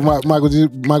 Hey, what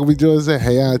Michael B. Jordan said,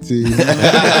 hey, auntie.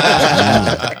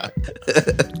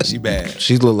 She bad.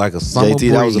 She looked like a summer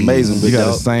JT, that was breeze amazing. You Big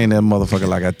gotta dog. sing that motherfucker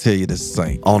like I tell you to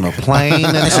sing. on a plane.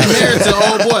 And she married to the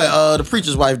old boy, the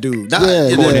preacher's wife dude. Not,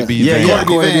 Yeah, Courtney B. Yeah, Vance.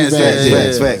 Courtney Vance,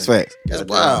 Facts, yeah. facts. That's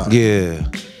wild. Yeah,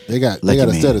 They got Lucky a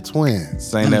man. set of twins.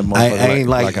 Sing that I motherfucker ain't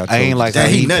like I I ain't told like Damn, how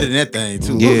he he. nutted in that thing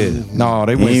too. Yeah, No,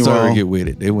 they He went ain't wrong. surrogate with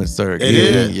it. They went surrogate.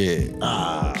 They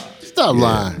Yeah. Stop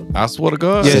lying. I swear to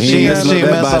God. Yeah, he she ain't ain't messing up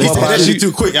that mess up body. He her said that body. shit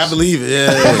too quick. I believe it.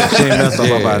 Yeah. She ain't mess up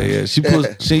her Yeah, body.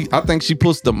 yeah. I think she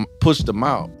pushed them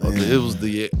out. It was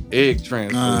the egg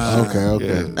transfer.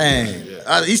 Okay. Man,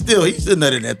 he still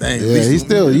nutted in that thing. Yeah, he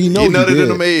still, He he nutted in did.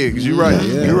 them eggs. You right.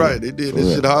 Yeah. You right. They did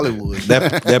this shit Hollywood.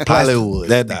 That plastic, Hollywood.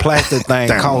 that plastic thing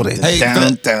caught it. Hey,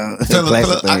 Down. fellas,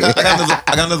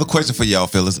 I got another question for y'all,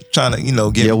 fellas. Trying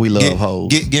to, get Yeah, we love hoes.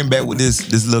 Getting back with this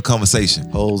little conversation.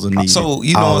 Holes are needed. So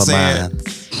you know All what I'm of saying?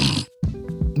 mine.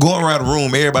 Going around the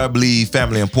room, everybody believe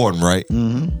family important, right?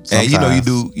 Mm-hmm.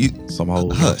 And you Some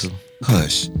hoes. hush, too.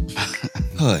 hush,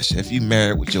 hush. If you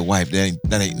married with your wife, that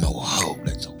ain't no hoe.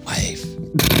 That's a wife.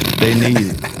 They need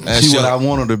it. That's She your- what I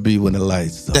want her to be when the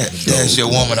lights up. That's your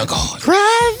woman of God.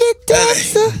 Private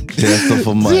dancer. Dancer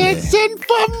for money. Dancing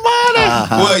for money.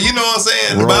 Well, you know what I'm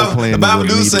saying. The Role Bible, playing the Bible is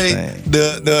do what say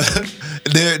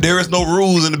needed there is no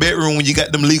rules in the bedroom when you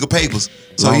got them legal papers.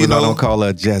 So So you you know, I don't call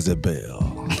her Jezebel.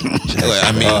 well,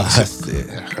 I mean, That's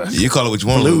it. you call it what you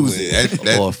want. Lose Or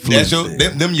That's your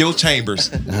floozy. them your chambers.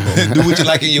 Do what you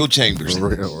like in your chambers.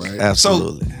 Real, right?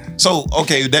 Absolutely. So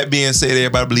okay, that being said,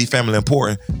 everybody believe family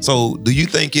important. So do you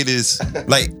think it is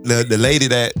like the lady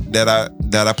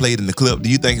that I played in the clip? Do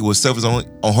you think it was selfish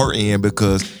on her end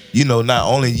because not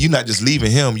only you not just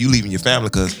leaving him, you leaving your family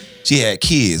because she had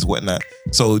kids, whatnot.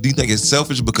 So do you think it's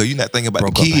selfish because you're not thinking about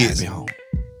Broke the up a kids happy home.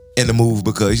 in the move?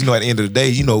 Because at the end of the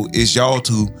day, it's y'all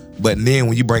two. But then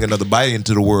when you bring another body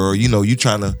into the world, you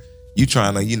trying to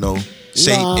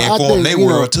shape Nah, and I form think, their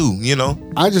world too.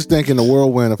 I just think in the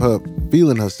whirlwind of her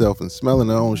feeling herself and smelling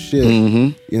her own shit,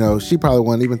 she probably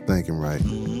wasn't even thinking right.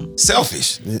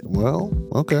 Selfish. Yeah, well,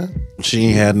 okay. She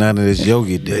ain't had none of this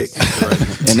Yogi dick.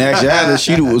 In actuality,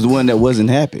 she was the one that wasn't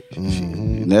happy.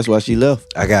 And that's why she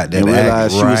left. I got that. And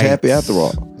realized she was right. happy after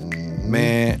all.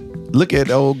 Man, look at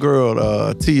the old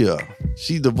girl, Tia.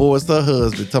 She divorced her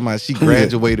husband, talking about she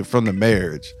graduated from the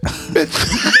marriage. Bitch,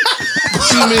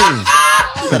 what you mean?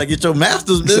 You gotta get your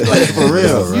master's, bitch. Like, For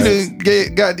real, You right?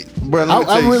 didn't bro. let me I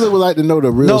tell you really would like to know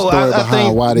the real No, story I behind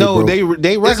think why they no, broke.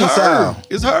 they It's reconcile. her.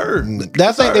 It's her.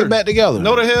 That's think they her. back together.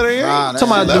 No, the hell they ain't. Nah, Talking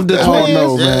about left the that twins. I don't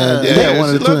know, man. Yeah. Yeah, one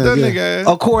she of the left that twins. nigga ass.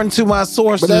 According to my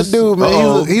sources, But that dude,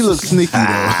 man, he looks sneaky though.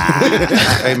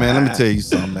 Hey man, let me tell you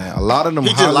something, man. A lot of them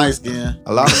he just light skin.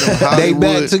 a lot of them they Hollywood,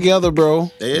 back together,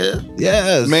 bro. Yeah.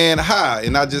 Yes, man, hi.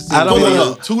 And I just seen I don't a wanna-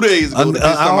 video 2 days ago. the bitch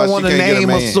I talking about don't want she to can't get name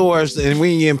a man. source, and we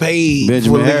ain't getting paid.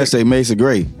 Benjamin for Harris say Mesa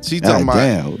Gray. She talking about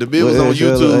damn. the bitch was What on else you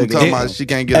YouTube like? talking about she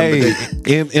can't get Hey,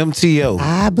 him. MTO.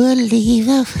 I believe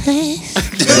the face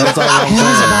That's all I'm saying.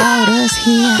 about us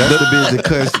here. That's the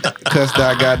bitch that cussed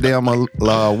out goddamn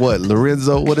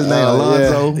Lorenzo, what his name?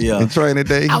 Alonzo yeah. in training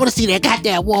day. I want to see that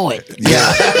goddamn warrant.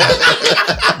 Yeah.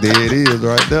 There it is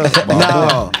right there.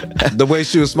 No, the way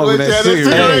she was smoking that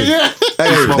cigarette.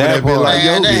 Hey, smoking that bit like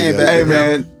Man, Yogi. they ain't Hey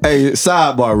man, hey,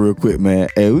 sidebar real quick, man.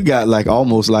 Hey, we got like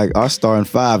almost like our starting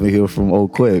five in here from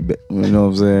Old Queb. You know what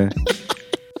I'm saying?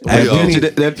 Hey,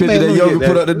 That picture Man, that let me Yogi get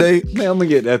put that. up today. Man, I'm gonna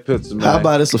get that picture, man. How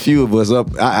about it's a few of us up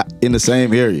in the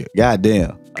same area? God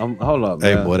damn. Hold up,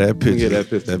 Hey, man. boy, that Let me picture, get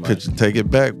that picture, take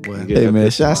it back, boy. Get Hey that man,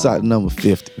 picture, shouts out to number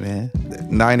 50, man.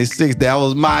 96, that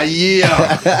was my year.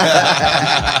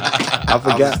 I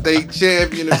forgot. State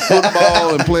champion in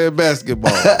football and playing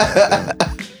basketball.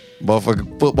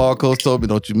 Motherfucking football coach told me,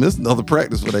 don't you miss another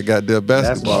practice for that goddamn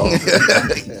basketball.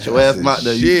 Get your ass out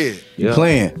there. Shit. You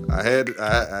playing. I had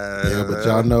Yeah, but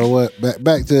y'all know what?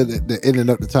 Back to the ending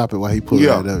up the topic while he pulled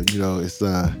that up. You know, it's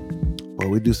well,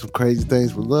 we do some crazy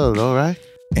things for love, all right?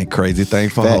 And crazy thing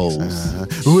for hoes.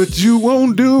 What you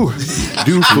won't do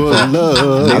for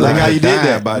love. I like how you did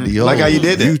that. Like how you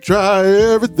did that. You try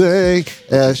everything.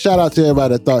 Shout out to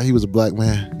everybody that thought he was a black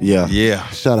man. Yeah.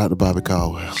 Shout out to Bobby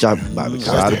Caldwell. Shout out to Bobby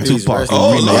Shout out to Caldwell. Tupac.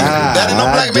 Oh, Lord. That ain't no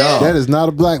black man. That is not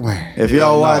a black man. If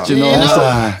y'all watching on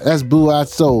That's blue-eyed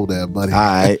soul there, buddy. all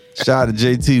right. Shout out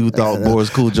to JT who thought Boris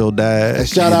Cooljo died. And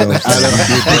shout out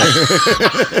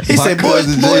He said, boys,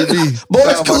 JB.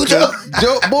 Boris Cooljo.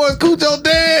 Boris Cooljo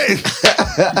dead.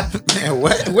 Man,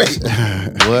 wait.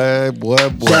 Boy.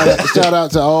 shout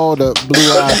out to all the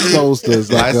blue-eyed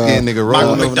soulsters. Light skinned nigga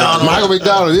rolling over there. Michael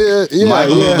McDonald,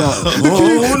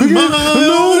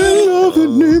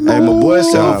 Hey, my boy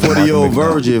said 40-year-old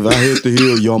virgin. If I hit the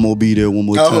hill, y'all gonna be there one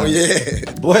more time. Oh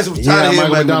yeah. Boys, I'm Yeah, tired of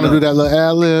Michael hearing McDonald do that little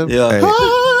ad-lib. Yeah. Hey,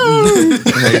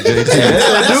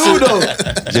 JT. Dude, though.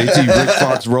 JT Rick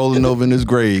Fox rolling over in his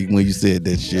grave when you said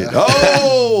that shit.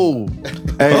 Oh!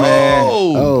 Hey, man.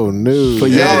 Oh, no. For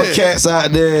y'all cats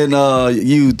out there in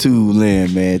YouTube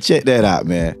land, man, check that out,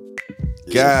 man.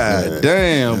 God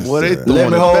damn, boy, they throwing Let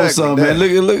me it hold back something, with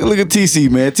man. that. Look at TC,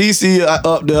 man. TC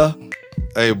up there.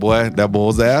 Hey, boy, that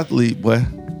boy's an athlete, boy.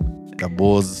 That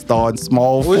boy's starting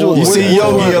small Which forward. You see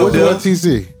Yogi up Which there. one,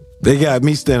 TC? They got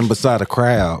me standing beside a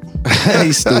crowd.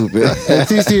 He's stupid. And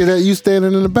TC, is that you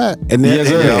standing in the back? And then, Yes,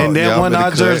 sir. and then Yeah, one I'm of in our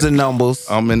the jersey cut. numbers.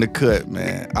 I'm in the cut,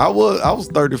 man. I was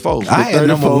 34. I had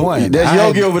number 34. one. That's I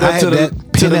Yogi had- over there I to had the- that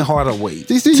to Penny the- Hardaway.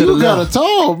 TC, To you the kind left. of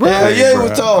tall, bro. Yeah, he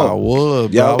was I tall. was, bro.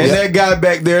 Yo, And that guy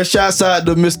back there, shouts out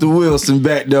to Mr. Wilson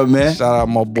back there, man. Shout out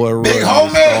my boy Roy.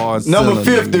 homie. Number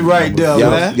 50 right there,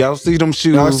 man. Y'all see them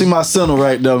shoes? Y'all see my center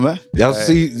right there, man. Y'all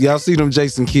see them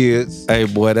Jason kids? Hey,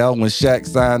 boy, that was when Shaq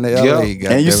signed the LA.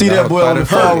 Yep. And you see that boy on the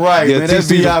far right, Yeah, man. That's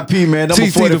TC VIP, man. Number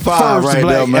TC, the 45 first right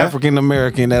black there, man. African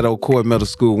American at Oak Court Middle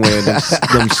School wearing them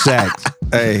Shaqs.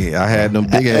 Hey, I had them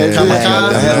big ass. I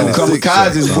had them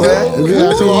kamikazes, boy.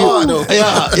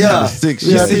 Yeah. Six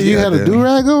Yeah, Shaqs. you had a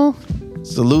do-rag on?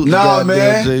 Salute Nah, to man.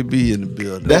 goddamn JB in the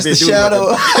building. That's the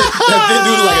shadow. That big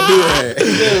dude like a do-rag.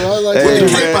 Yeah, I was like, Hey,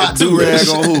 hey, do-rag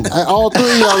on who? all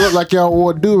three of y'all look like y'all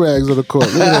wore do-rags on the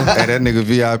court. Look at that. Hey, that nigga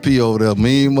VIP over there,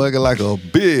 mean mugging like a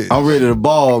bitch. I'm ready to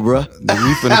ball, bro. Nigga,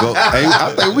 we finna go. Hey,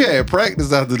 I think we had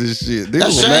practice after this shit. Nigga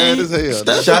was mad as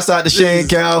hell. Shouts out to Shane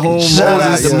Calhoun, Shout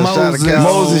out Moses, to Moses.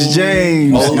 Moses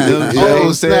James.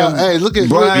 Oh, snap. Hey, look at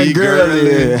Brian B. Gurley.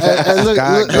 Gurley. Hey, look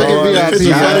at It's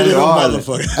VIP. funny than a Hey,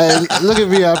 motherfucker. Hey, look at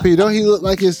VIP. Don't he look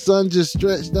like his son just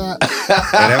stretched out?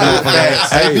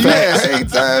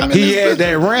 He had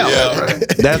that ramp.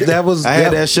 That was I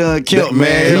had that Sean Kemp, man.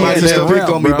 Man, Everybody he had used to that pick ramp,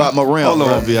 on me bro. about my ramp. Hold on,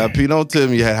 bro. VIP. Don't tell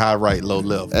me you had high right, low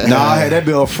left. Nah, I had that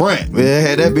bill front. Man, I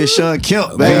had that bitch Sean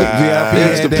Kemp, man. VIP They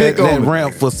used to had pick that on me.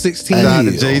 ramp for 16 Shout out to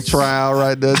years. J Trial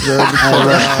right there, Jeremy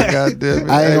Trial. Goddamn it.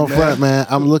 I ain't Hey, gonna man. front, man.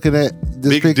 I'm looking at this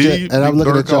Big picture D, and I'm Big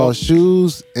looking at Durko. y'all's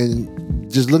shoes,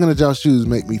 and just looking at y'all's shoes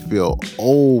make me feel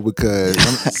old because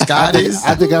I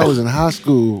think I was in high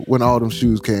school when all them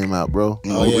shoes came out, bro.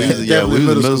 Oh, yeah. We was in Definitely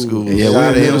middle school. Yeah, we Shout in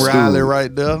out to middle Riley school.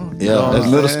 right there. Yeah, that's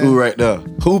middle school right there.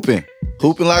 Hooping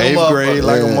like Eighth a grade, motherfucker.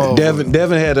 like a motherfucker.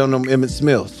 Devin had on them Emmett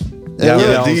Smiths. Yeah,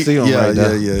 Y'all don't see them right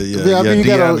there. Yeah, I mean, you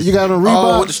got on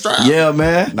Reebok. Oh, with the strap. Yeah,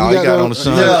 man. No, he got on the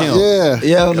Sean Kemp. Yeah.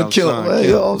 Yeah, on the Got kill. Sean Man, you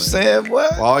Kemp. know what I'm saying, boy?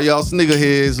 For all y'all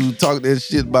sneakerheads who talk that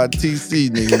shit about TC,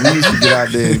 nigga, we used to get out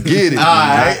there and get it.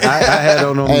 I had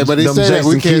on them. Hey, but he them said that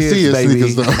we Jackson can't kids, see his baby.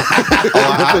 sneakers though.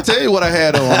 I'll tell you what I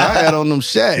had on. I had on them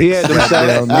Shaqs. He had them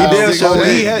Goddamn, Shaqs. He did show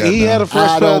Shaqs, He had a fresh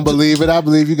I don't believe it. I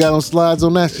believe you got on slides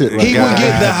on that shit. Right He now. would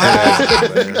get the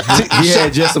highest. He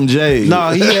had just some J's.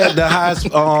 No, he had the highest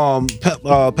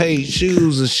paid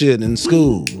shoes and shit in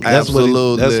school.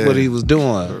 Absolutely. That's what he was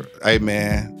doing. Hey,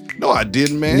 man. No, I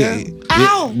didn't, man.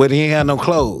 Yeah, but he ain't had no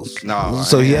clothes. No,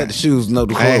 so I he ain't had the shoes, no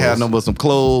the clothes. I ain't had no but some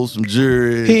clothes, some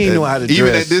jewelry. He ain't know how to Even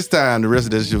dress. at this time, the rest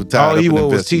of that shit was tied All up he in wore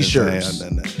was investments. t-shirts I ain't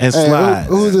done that. and Hey, slides.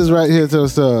 who's this right here? Tell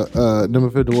us,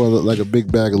 number 51 look like a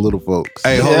big bag of little folks.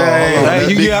 Hey, hold on. Hey, That's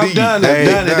you Big get- I'm D. done. Hey,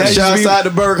 Done it. That used to Shouts be- out to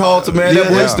Berg Halter, man. That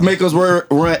boy Yeah. used to make us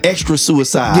run extra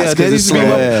suicides. Yeah, that used to be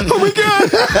my. oh my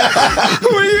god.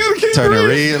 Turning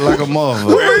red like a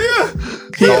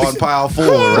motherfucker. Starting power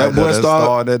forward. That boy That started-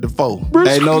 started at the 4.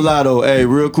 Hey, no lie though. Hey,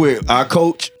 real quick, our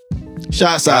coach,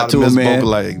 Shouts out to him, man.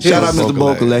 Shout out Mr.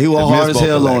 Bokelak. He was hard as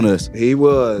hell on us. He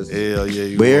was. Hell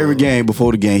yeah. But every game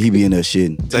before the game, he be in there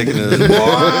shitting. Taking Me and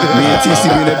TC be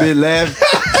in that bitch laughing.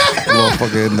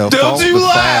 Motherfucker in the Don't phone you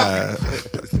beside.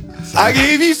 I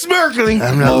gave you smirkling.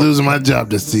 I'm not losing my job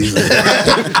this season. You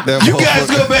guys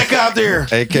go back out there.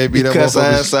 Hey, KB, that Cuss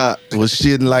ass out. motherfucker was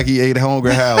shitting like he ate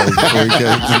Hungry Howard before he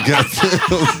got That's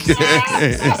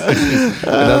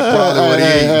probably what he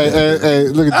ate. Hey,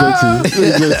 look at JT. Look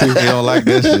at JT. He don't like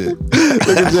that shit.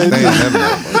 Look at JT.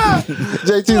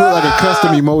 JT look like a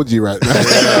custom emoji right now. I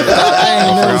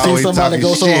ain't never seen always somebody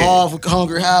go so talking shit. hard for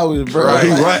Hungry Howard, bro. Right.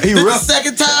 He This rough. is the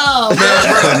second time,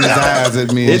 man. Putting his eyes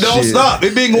at me It and don't shit. stop.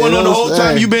 It been going on the whole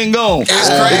time you been gone. It's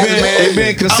crazy, man. It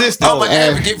been consistent. I'm an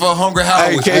advocate for Hungry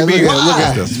Howard. Hey, KB, look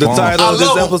at the title of this I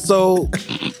love 'em. episode.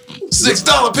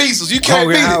 $6 pieces. You can't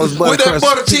Hungry beat Howard's it. butter With that crust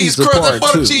butter cheese pizza crust, part that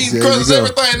butter two. cheese There crust you is go.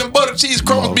 everything. Them butter cheese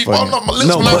crumbs be falling off my lips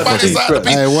No when I butter bite cheese inside the crust.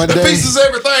 piece. Hey, one The day- piece is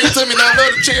everything to me. Now I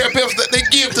love the cherry peppers that they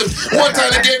give to me. One time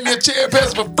they gave me a cherry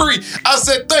pepper for free. I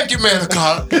said, thank you, man of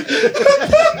God.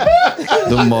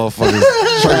 Them motherfuckers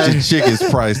church and chickens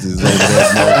prices over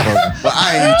that motherfucker. But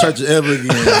I ain't in church ever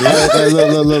again. Dude. Hey,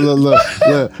 look.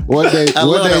 One day, I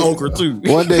love that okra too.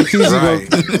 One day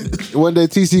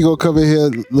TC gonna come in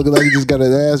here looking like he just got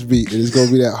an ass beat, and it's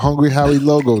gonna be that Hungry Howie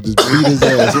logo just beat his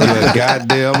ass. You're a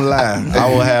goddamn lie. I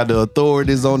will have the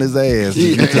authorities on his ass. If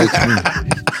you touch me.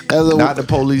 Not the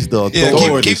police, the Yeah,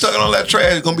 authorities. keep talking all that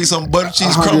trash. It's gonna be some butter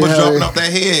cheese Hungry crumbles Howie. dropping off that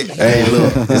head. Hey,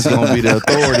 look, it's gonna be the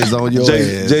authorities on your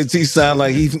ass. JT sound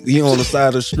like he on the side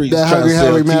of the street. That trying Hungry to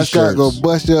sell Howie mascot t-shirts. gonna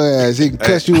bust your ass. He can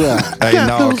cuss you out. Hey,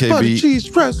 no, KB.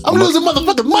 I'm losing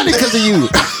motherfucking money because of you.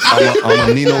 I'm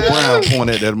a Nino Brown point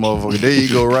at that motherfucker. There you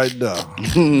go, right there.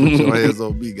 Put your hands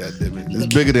on me, goddammit. It's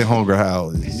bigger than Hungry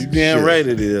Howard. You damn right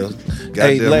it is. Goddamn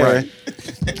Hey, Larry. right.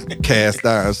 Cast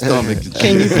iron stomach.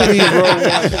 Can you please roll one?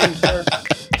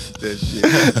 That shit.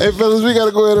 Hey, fellas, we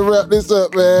gotta go ahead and wrap this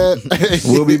up, man.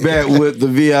 We'll be back with the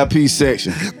VIP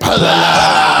section.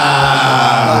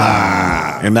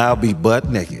 And I'll be butt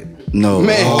naked. No.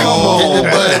 Man, come on.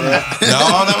 No,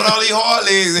 not with all these hard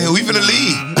legs. We finna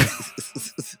leave.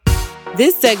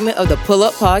 This segment of the Pull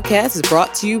Up Podcast is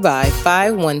brought to you by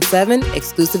 517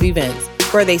 Exclusive Events,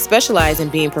 where they specialize in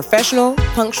being professional,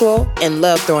 punctual, and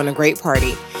love throwing a great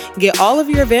party. Get all of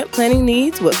your event planning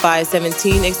needs with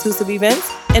 517 Exclusive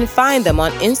Events and find them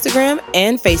on Instagram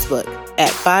and Facebook at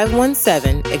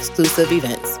 517 Exclusive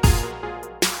Events.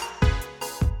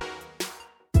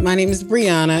 My name is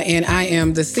Brianna, and I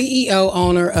am the CEO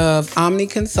owner of Omni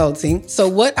Consulting. So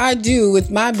what I do with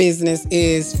my business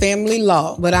is family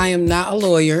law, but I am not a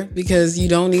lawyer because you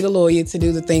don't need a lawyer to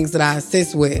do the things that I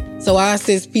assist with. So I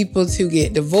assist people to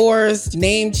get divorced,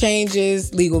 name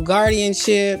changes, legal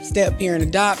guardianship, step-parent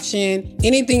adoption,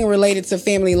 anything related to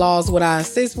family law is what I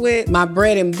assist with. My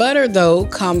bread and butter, though,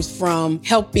 comes from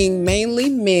helping mainly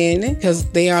men because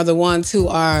they are the ones who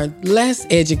are less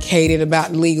educated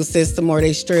about the legal system or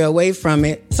they stray away from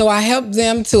it. So I help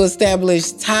them to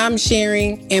establish time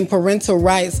sharing and parental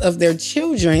rights of their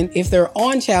children. If they're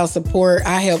on child support,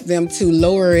 I help them to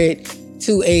lower it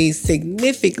to a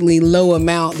significantly low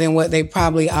amount than what they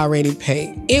probably already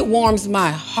pay. It warms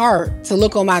my heart to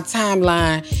look on my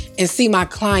timeline and see my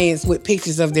clients with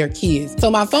pictures of their kids. So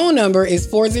my phone number is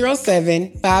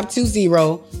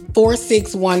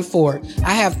 407-520-4614.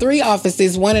 I have 3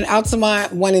 offices, one in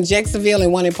Altamont, one in Jacksonville,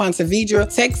 and one in Ponte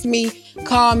Vedra. Text me,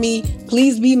 call me,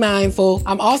 please be mindful.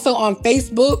 I'm also on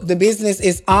Facebook. The business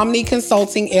is Omni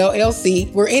Consulting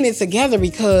LLC. We're in it together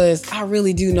because I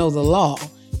really do know the law.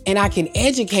 And I can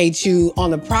educate you on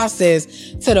the process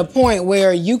to the point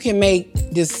where you can make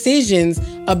decisions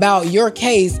about your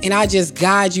case, and I just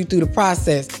guide you through the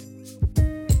process.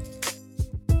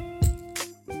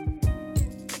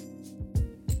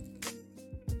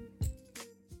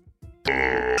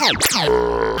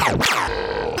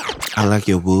 I like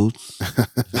your boots.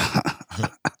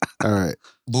 All right.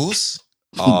 Boost.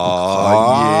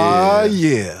 Oh,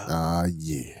 yeah.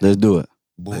 Yeah. Let's do it.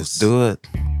 Boost. Do it.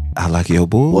 I like your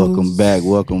boots.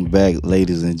 Welcome back,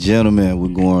 ladies and gentlemen. We're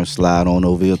going to slide on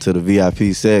over here to the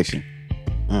VIP section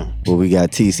where we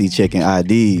got TC checking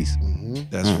IDs.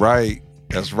 That's right.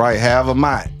 That's right. Have a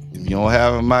mic. If you don't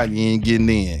have a mic, you ain't getting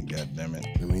in. God damn it.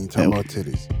 We ain't talking about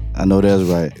titties. I know that's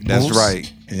right. That's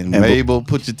right. And Mabel,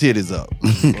 put your titties up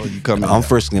before you come in. I'm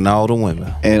frisking all the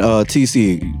women. And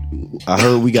TC, I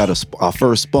heard we got our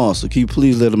first sponsor. Can you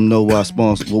please let them know what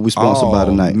we sponsored by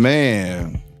tonight?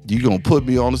 Man, you gonna put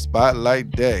me on the spot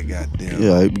like that? Goddamn.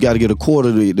 Yeah, you got to get a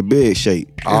quarter to the bed shape.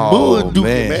 Oh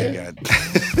man.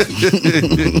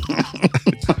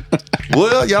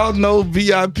 Well, y'all know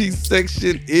VIP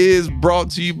section is brought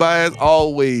to you by, as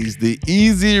always, the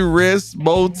Easy Rest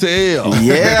Motel.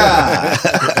 Yeah.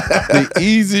 The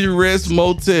Easy Rest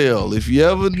Motel. If you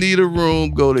ever need a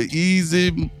room, go to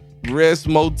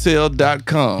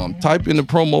easyrestmotel.com. Type in the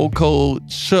promo code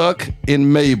Chuck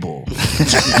and Mabel.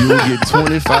 You will get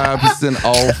 25%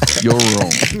 off your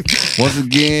room. Once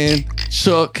again,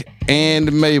 Chuck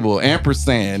and Mabel,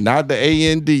 ampersand, not the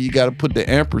A-N-D. You got to put the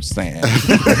ampersand.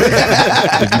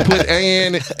 If you put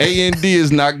A-N-D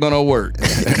is not going to work.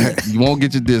 You won't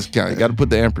get your discount. You got to put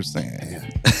the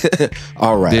ampersand.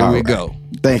 All right. There all we right. go.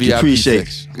 Thank you. VIP Appreciate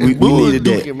section. it. We needed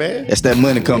that. Duking, man. That's that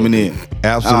money coming in.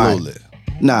 Absolutely.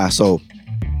 Nah, so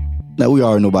now we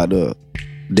already know about the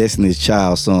Destiny's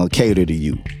Child song "Cater to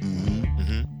You,"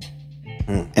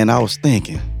 and I was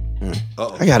thinking,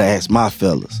 I gotta ask my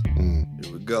fellas, Here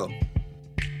we go.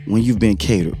 when you've been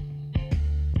catered,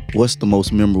 what's the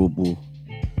most memorable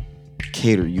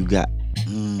cater you got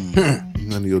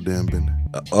None of your damn business.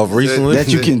 Of recently?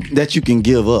 that you can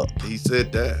give up? He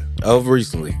said that. Of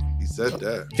recently. He said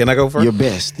that. Can I go first? Your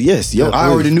best, yes. Yo, Yeah, I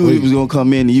already please, knew please. it was gonna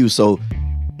come into you, so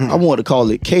I want to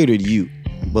call it "Cater to You,"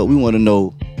 but we want to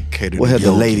know what have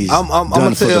the ladies I'm done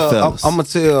gonna for the tell. fellas. I'm gonna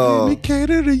tell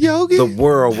Cater to Yogi. the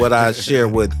world what I share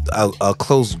with a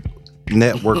close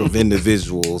network of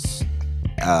individuals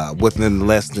within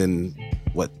less than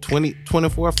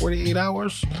 24, 48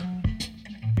 hours.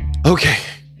 Okay.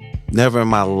 Never in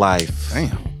my life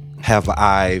have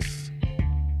I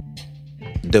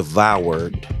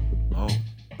devoured.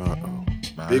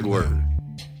 Big word.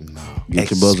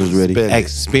 Get your buzzers ready.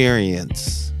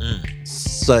 Experience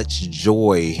such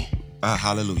joy.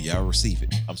 Hallelujah. I receive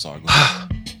it. I'm sorry. Go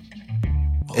ahead.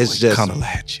 It's just Kind of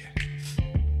at you.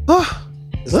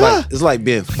 it's like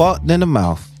being fucked in the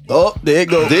mouth. Oh, there it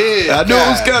goes. I knew it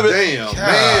was coming. Damn,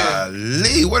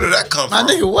 Golly, where did that come My from?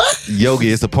 nigga, what?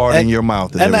 Yogi, it's a part in your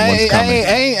mouth that And everyone's coming.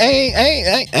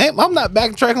 I'm not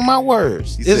backtracking my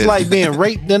words. He It's said- like being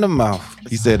raped in the mouth.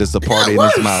 He said it's a party in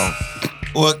his mouth.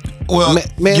 Well,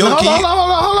 Man, Yogi, hold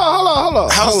on.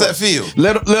 how's that feel?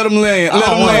 Let him land. Let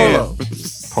him land.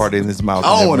 Party in his mouth.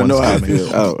 I don't want to know how it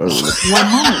everyone's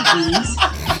feels.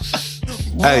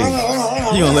 Hey,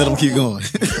 You gonna let him keep going?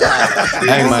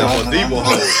 hey man.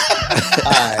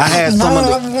 I had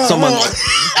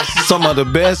some of the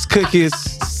best cookies.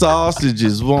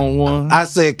 Sausages, want one? I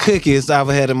said cookies I've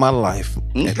had in my life.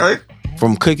 Okay.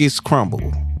 From Cookies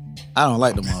Crumble. I don't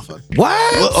like them motherfuckers.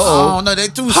 What? Oh no, they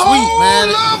too sweet, man.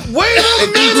 Wait a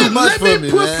They do too much for me,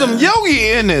 put man. some Yogi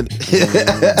in it.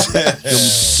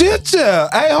 Shit, yeah.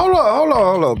 Hey, hold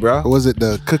on, bro. Was it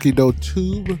the cookie dough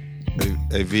tube?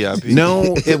 A VIP.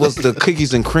 No, it was the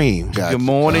cookies and cream. Gotcha. Good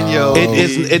morning, yo.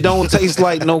 It don't taste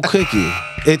like no cookie.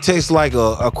 It tastes like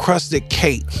a crusted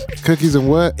cake. Cookies and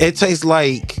what? It tastes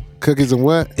like Cookies and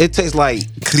what? it tastes like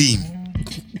Cream.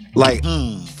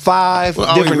 five Well,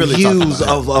 are we different really talking hues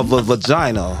about of a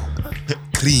vagina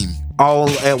Cream. all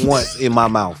at once in my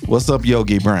mouth. What's up,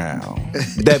 Yogi Brown?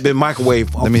 That been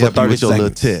microwaved. Let me for help you 30 with your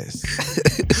little seconds. test.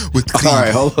 With cream. All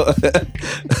right, hold on.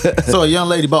 So a young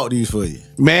lady bought these for you.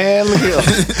 Man, look here.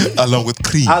 Along with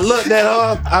cream. I looked at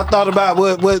her. I thought about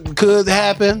what could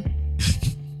happen.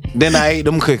 Then I ate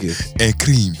them cookies. And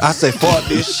cream. I said, fuck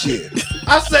this shit.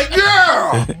 I said,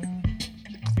 girl,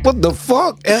 what the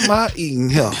fuck am I eating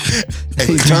here?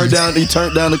 He turned down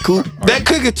the coupe. That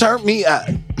cookie turned me out.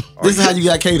 This is how you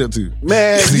got catered to.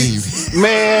 Man, Let me light this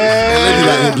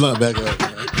man, blunt back up.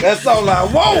 that's all I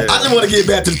want. I just want to get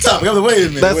back to the topic. I'm like, wait a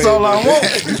minute. That's wait all a I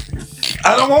minute. want.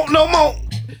 I don't want no more.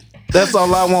 That's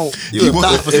all I want. You a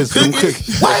thought for It's some some cookies?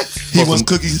 cookies. What? He wants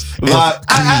cookies. Hey,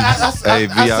 I say,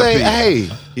 VIP. hey,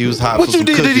 He was hot what for you some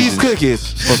did to cookies these and-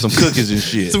 cookies? For some cookies and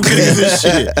shit. Some cookies and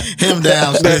shit. Him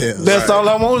downstairs. That's all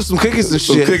I want is some cookies and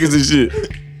Some shit. cookies and shit.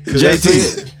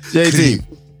 JT,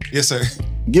 Yes, sir.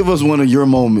 give us one of your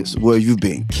moments where you've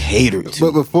been catered to.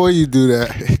 But before you do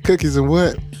that, cookies and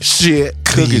what? Shit.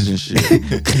 Cookies and shit.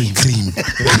 Cream.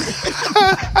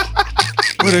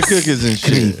 What are cookies and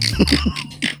shit?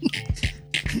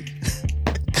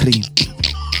 Cream.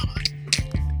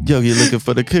 Yogi looking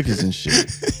for the cookies and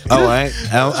shit. Oh, I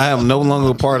am no longer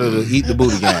a part of the Eat the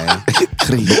Booty gang.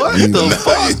 Cream. What the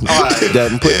fuck? All right.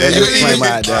 That put that You ain't disclaimer eating-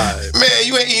 out there. Man,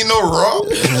 you ain't eating no raw.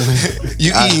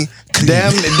 You eating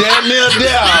Damn near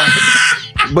there,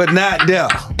 but not there.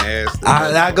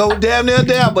 I go damn near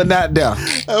there, but not there.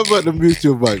 How about to mute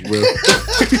your mic, bro?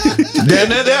 Damn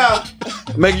near there.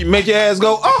 Make your ass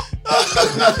go, oh,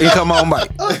 and come on,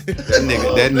 Mike.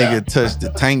 That nigga touched the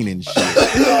taint and shit.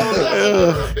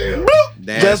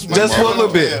 Just for a little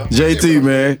bit. JT,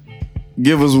 man,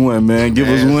 give us one, man. Give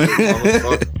us one.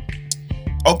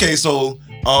 Okay, so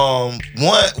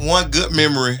One good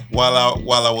memory while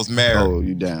I was married. Oh,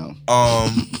 you down?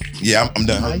 Yeah, I'm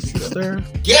done. Nice, sir.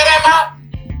 Get him up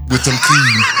with some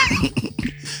tea.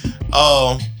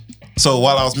 So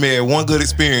while I was married, one good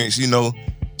experience, you know,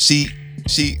 she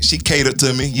catered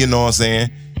to me. You know what I'm saying?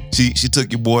 She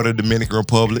took your boy to Dominican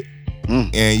Republic,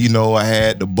 and you know I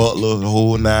had the butler, the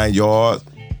whole 9 yards.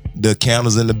 The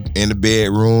counters in the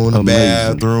bedroom, the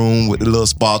bathroom with the little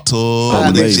spa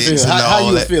tub, with the chicks and all how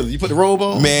you that. feel? You put the robe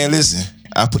on? Man, listen,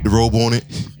 I put the robe on it.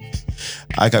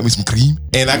 I got me some cream,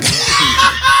 and I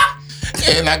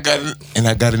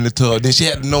got in the tub. Then she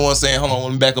had to know what I'm saying. Hold on,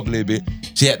 let me back up a little bit.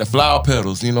 She had the flower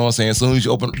petals, you know what I'm saying? As soon as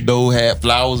you open the door, had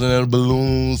flowers in there,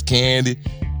 balloons, candy,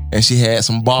 and she had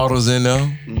some bottles in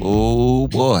there. Oh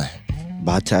boy,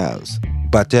 Battles.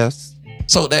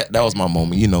 So that was my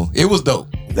moment, you know. It was dope.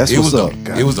 That's it what's was up.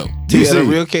 dope. It was dope. You got a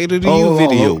real cater to you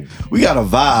video. We got a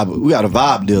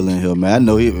vibe deal in here, man. I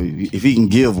know if he can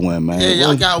give one, man. Yeah,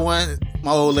 I got one.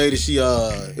 My old lady, she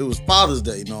it was Father's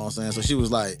Day, you know what I'm saying? So she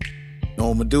was like, you know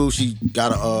what I'm gonna do? She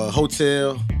got a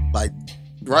hotel, like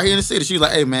right here in the city. She was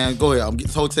like, hey man, go ahead, I'm getting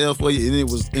this hotel for you. And it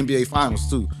was NBA Finals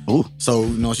too. Ooh. So,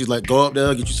 you know, she's like, go up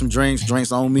there, get you some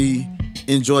drinks on me,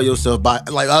 enjoy yourself. I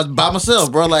was by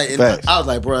myself, bro. Like, and I was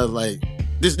like, bro, like,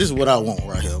 this is what I want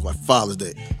right here, like Father's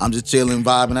Day. I'm just chilling,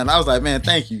 vibing, and I was like, man,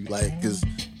 thank you, like, cause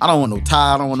I don't want no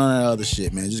tie, I don't want none of that other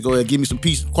shit, man. Just go ahead, give me some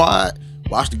peace and quiet,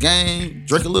 watch the game,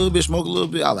 drink a little bit, smoke a little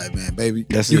bit. I like, man, baby, you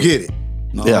get it.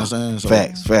 You know what I'm saying? So,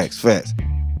 Facts.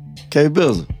 K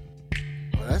Bizzle.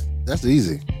 That's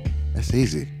easy. That's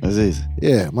easy.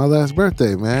 Yeah, my last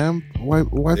birthday, man. Wife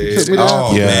took me to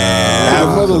man.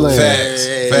 motherland.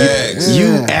 Facts. You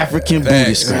African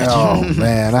booty scratcher. Oh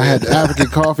man, I had the African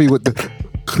coffee with the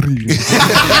cream.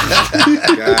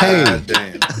 Hey,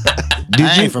 damn.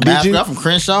 I'm from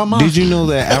Crenshaw, man. Did you know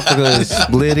that Africa is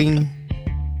splitting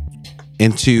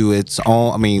into its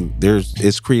own? I mean,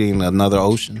 it's creating another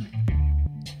ocean,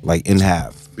 like in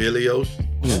half. Billy Ocean.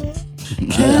 I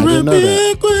didn't know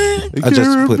that. I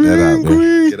just put that out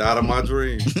there. Get out of my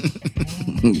dream.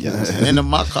 Into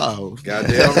my car.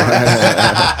 Goddamn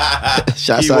right.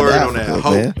 Shots Key out word to on that. Africa,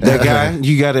 Hope. man. That guy,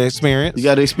 you got to experience. You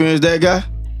got to experience that guy?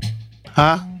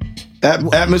 Huh?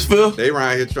 Atmosphere? They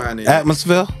around here trying to.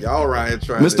 Atmosphere? Y'all around here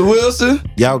trying Mr. to. Wilson?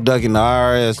 Y'all ducking the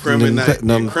IRS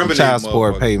them child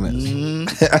support payments.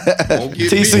 Won't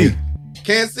get TC. me.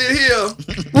 Can't sit here.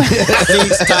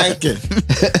 Seats taken.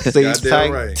 Seats tight.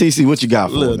 Right. TC, what you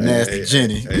got for Little me? nasty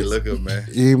Jenny. Hey, look up, man.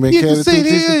 You ain't been You can catered sit to,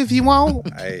 here TC? if you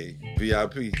want. Hey,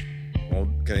 VIP.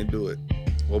 Can't do it.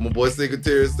 What my boy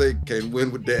Secretary say, can't win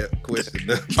with that question.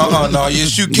 No,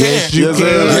 yes you can. Yes, you can.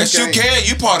 Yes, you can.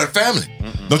 You part of the family.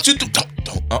 Don't you do? Don't.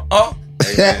 Amen.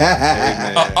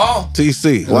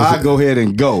 TC. Well, I go ahead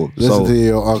and go. Listen to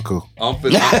your uncle. I'm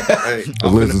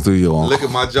finna Listen to your look at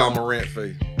my John Morant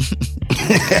face.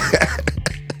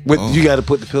 You got to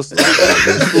put the pistol.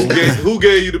 Who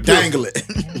gave you the pistol? Dangle it.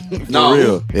 No,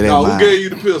 real. It ain't no. mine. Who gave you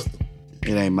the pistol?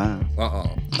 It ain't mine.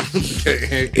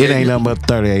 It ain't nothing but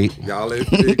 38. Y'all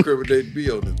ain't incriminate me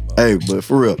on this. Hey, but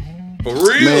for real. For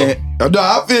real? Man, no,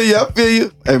 I feel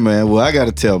you. Hey, man, well, I got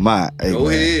to tell mine. Hey, Go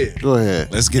man. ahead. Go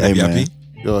ahead. Let's get Hey, it, man. VIP.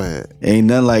 Go ahead. Ain't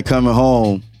nothing like coming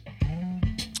home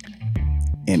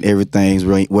and everything's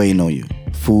waiting on you.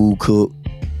 Food cooked.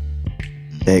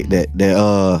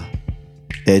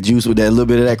 That juice with that little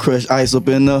bit of that crushed ice up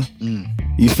in there.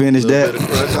 You finish that.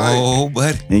 Oh,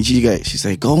 buddy. And she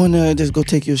say, go in there and just go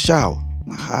take your shower.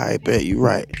 I bet you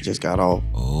right. Just got off.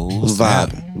 Oh, Was snap.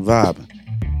 vibing.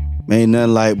 Man, ain't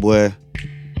nothing like, boy.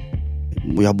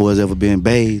 Y'all boys ever been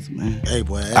bathed, man? Hey,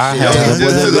 boy. I have.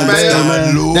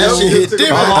 That shit hit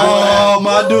different. Oh,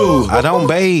 my dude. I don't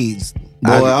bathe. Boy,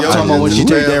 I'm talking about when she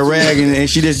take that rag and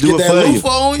she just do it for you.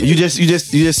 On You just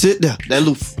sit there. That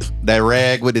loofah. That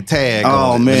rag with the tag.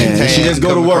 Oh on it. man, The and she tag just go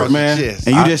to coming work, across man, your chest.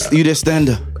 and you just stand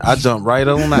there. I jump right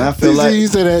on And I that. feel like You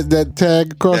said that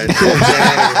tag across the chest.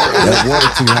 That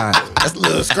water too hot. That's a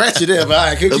little scratchy there, but all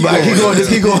right, keep keep going. going, just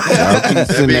keep going. That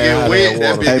Sitting big there and out wet. of That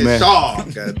water. big Hey, and man.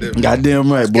 sharp. Goddamn.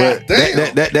 Goddamn right, boy.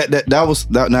 Goddamn.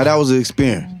 That was an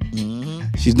experience.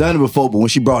 She's done it before, but when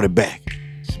she brought it back,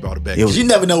 Brought it back. it was You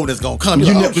never know when it's gonna come. you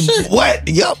You're like, never oh, shit. what?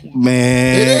 Yup,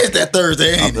 man. It is that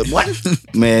Thursday, ain't it? What?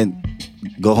 Man,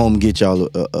 go home and get y'all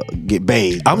get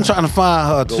bathed. I'm trying to find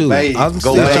her too. bathe. I'm Go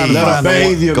still bathe. trying to Let her find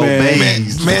bathe you, Go man. bathe.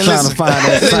 Man, I'm trying to listen. find that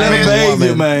Let her same bathe woman.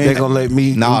 you, man. They're gonna let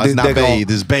me. No, it's not they're gonna-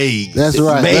 bathed. It's bathed. That's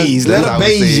right. Bathe. Let her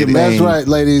bathe you, man. That's right,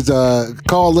 ladies.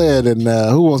 Call in and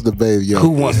who wants to bathe you? Who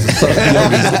wants to suck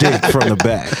Yogi's dick from the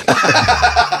back?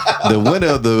 The winner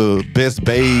of the Best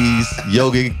Bass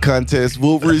Yogi contest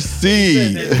will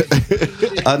receive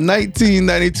a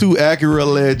 1992 Acura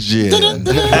Legend.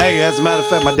 Hey, as a matter of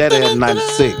fact, my daddy had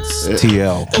 96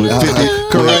 TL. With 50,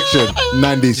 Correction,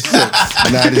 96.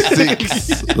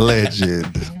 96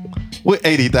 Legend. With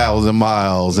 80,000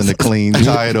 miles in the clean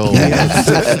title. It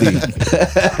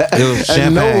was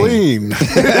And no champagne. lean.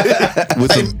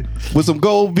 with some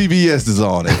gold BBSs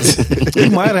on it.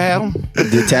 You might have had them.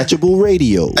 Detachable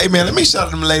radio. Hey man, let me shout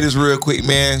out them ladies real quick,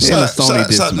 man. Yeah, Shout out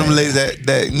to them ladies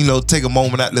that take a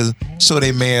moment out to show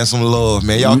their man some love,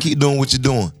 man. Y'all keep doing what you're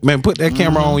doing. Man, put that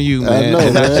camera on you, I man. know,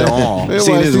 And not man. your arm. Man,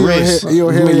 See why this see your wrist. hair-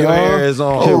 your hair- When your your hair arm? is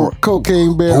on. Oh,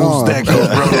 cocaine bear arm. That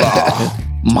gorilla.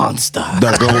 Monster.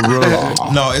 The gorilla.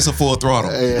 No, it's a full throttle.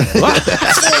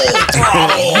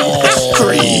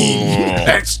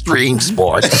 Extreme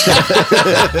sports.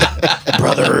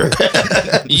 Brother.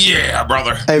 Yeah,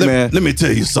 brother. Hey, man. Let me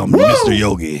tell you something, Mr.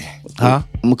 Yogi. Huh?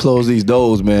 I'm going to close these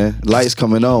doors, man. Lights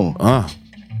coming on.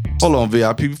 Hold on,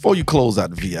 VIP. Before you close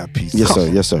out the VIP. Yes, sir.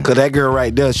 Yes, sir. Cause that girl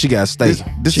right there, she gotta stay.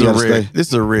 This She is a gotta rare. stay. This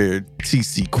is a rare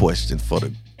TC question for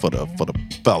the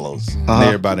fellas and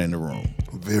everybody in the room.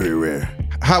 Very rare.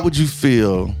 How would you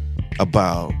feel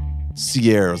about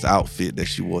Sierra's outfit that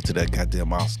she wore to that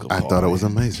goddamn Oscar I party? thought it was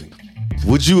amazing.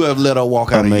 Would you have let her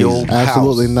walk out of your house?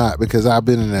 Absolutely not, because I've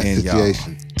been in that And y'all-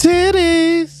 situation.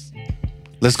 Titties.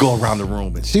 Let's go around the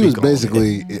room and She was speak on it.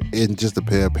 basically in just a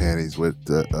pair of panties with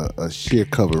a sheer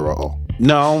coverall.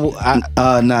 No,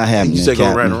 Not happening. you said go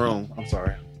around Captain. the room. I'm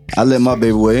sorry. I let my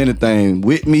baby wear anything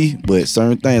with me, but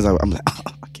certain things I'm like, I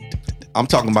can't do that. I'm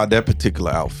talking about that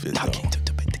particular outfit. I Though. can't do that.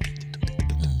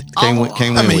 Can't win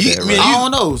I mean, with you- that, I mean, right? I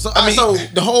don't know. So, so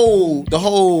the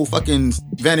whole fucking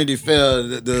Vanity Fair,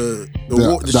 the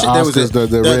shit that was Oscars,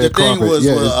 the red the thing carpet, was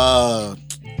yeah,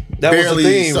 That barely was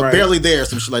the theme, right? barely there,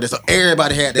 some shit like that. So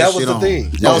everybody had that, That was shit the on.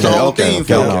 theme. That was the whole theme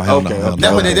for it. Hell no.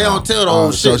 That way they don't tell the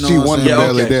whole so shit. she you know what won I'm the saying?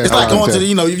 barely there. It's like Oh, going to okay. the,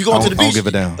 you go to the I don't beach. give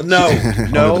it down. No,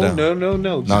 down. no.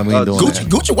 No, we ain't doing that.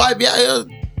 Gucci white be out here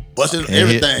busting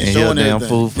everything, and showing damn everything.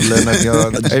 fool for letting us y'all.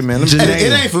 Hey man, let me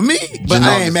It ain't for me, but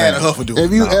I ain't mad at her for doing it.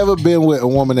 If you ever been with a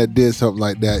woman that did something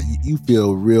like that, you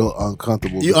feel real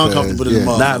uncomfortable. You because, uncomfortable in the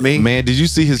mother. Not me. Man, did you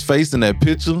see his face in that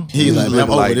picture? He's like, man, I'm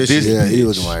looked over this shit. Yeah, he bitch.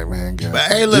 was like, man, God. But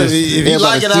hey, look, if you everybody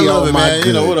like it, I see love all it, my man.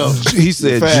 You know what up? He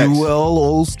said, Facts.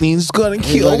 Joel Osteen's gonna He's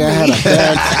kill like, me. I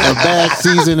had a bad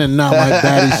season and now my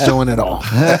daddy's showing it off.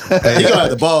 He gonna have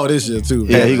to ball this year too.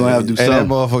 Yeah, he gonna have to do And that something.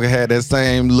 motherfucker had that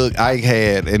same look Ike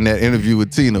had in that interview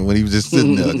with Tina when he was just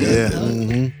sitting there.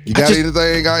 You got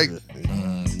anything, Ike?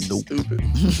 Nope.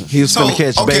 He was gonna So,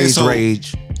 catch okay, beige so-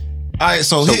 rage. All right,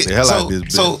 so Choke the hell out of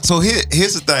this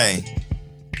here's the thing.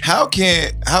 How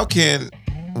can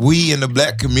we in the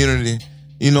black community,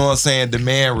 you know what I'm saying,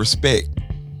 demand respect,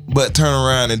 but turn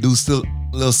around and do still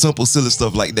little simple silly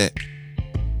stuff like that?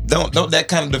 Don't that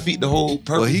kind of defeat the whole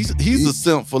purpose? Well, he's a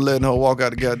simp for letting her walk out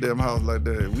the goddamn house like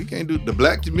that. We can't do the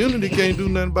black community can't do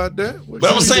nothing about that. What But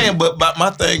you I'm do? saying, but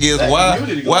my thing is why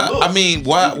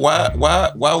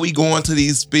we going to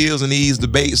these spills and these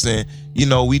debates and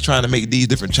we trying to make these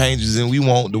different changes and we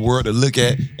want the world to look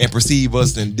at and perceive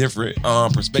us in different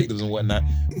perspectives and whatnot.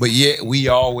 But yet we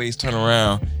always turn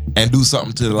around and do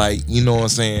something to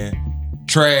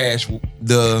trash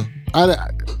the.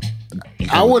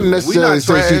 I wouldn't necessarily not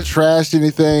say she trashed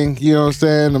anything. You know what I'm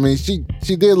saying? I mean, she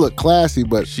did look classy,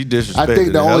 but She disrespected I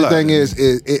think the hell only out thing of is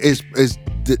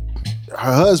her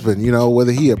husband.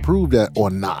 Whether he approved that or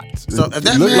not. So if It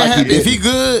that looked man, like if he didn't.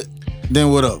 good, then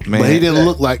what up? Man, But he didn't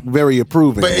look like very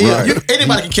approving. But Right.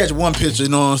 anybody can catch one picture. You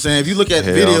know what I'm saying? If you look at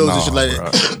Hell videos no, and shit like bro.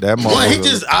 that, That boy, he motherfucker-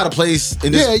 just out of place.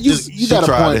 And Yeah, you got a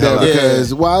tried point the hell there out.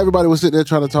 because while everybody was sitting there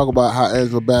trying to talk about how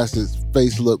Angela Bassett's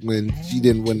face looked when she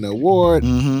didn't win the award,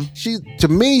 to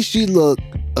me she looked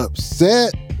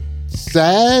upset,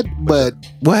 sad, but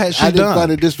What has she I didn't find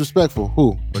done? it disrespectful.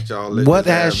 Who? But y'all let What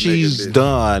this has ass she nigga bitch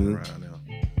done around now.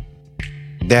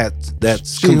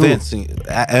 that's She who? convincing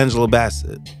Angela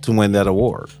Bassett to win that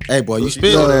award? hey, boy, you She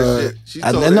spilled tore it. that shit. She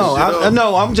I tore that know, shit up.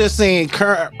 no, I'm just saying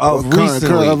recently. Of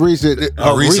recent.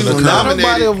 Recently, not nominated.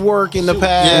 nobody of work in the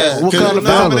past. Yeah, Wakanda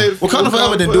Forever. Wakanda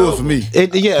Forever didn't do it for me.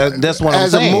 That's what I'm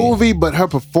As a saying. movie, but her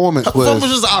performance Her was.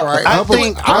 performance was all right. I Her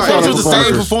think- performance I thought was the her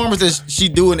same performance- performance that she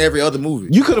do in every other movie.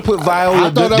 You could have put I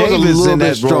Viola thought that was a Davis little in bit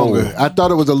that stronger. role. I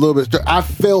thought it was a little bit. I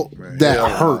felt that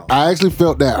hurt. I actually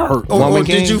felt that hurt. Woman Or did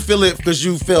King? you feel it because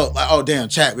you felt like, oh damn,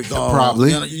 Chadwick gone?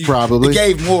 Probably. Probably. It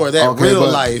gave more of that real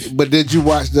but, life. But did you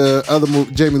watch the other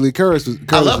movie? Jamie Lee Curtis.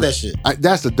 I love that shit.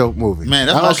 That's a dope movie. Man,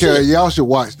 that's I don't my care. shit. Y'all should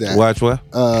watch that. Watch what?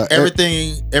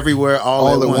 Everything, everywhere,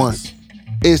 all at once.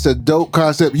 It's a dope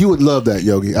concept. You would love that,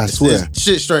 Yogi. I swear.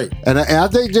 Shit straight. And I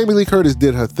think Jamie Lee Curtis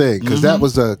did her thing because that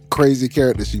was a crazy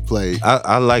character she played.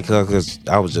 I like her because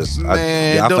I was just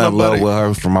I fell in love with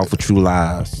her from Off of True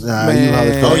Lies. Oh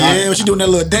yeah, when she doing that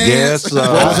little dance. Yes, what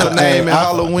was her name in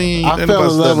Halloween? I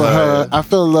fell in love with her. I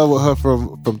fell in love with her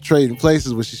from Trading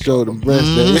Places when she showed them breasts.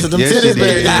 Yes, she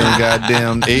did. Them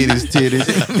goddamn 80s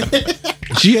titties.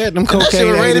 She had them cocaine. That shit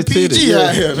was rated PG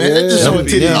out here, man. That just showing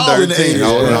titties all in the 80s.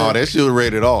 Oh no, that shit was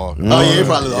rated R. Oh yeah,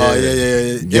 probably. Oh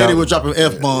yeah. They were dropping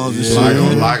F-bombs and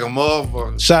shit. Like a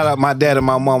motherfucker. Shout out my dad and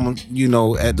my mama,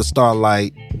 at the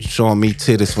Starlight showing me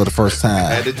titties for the first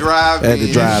time. At the drive-in. At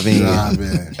the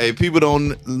drive-in. Hey, people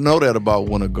don't know that about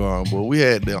Winter Garden, but we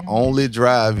had the only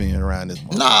drive-in around this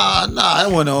month. Nah, that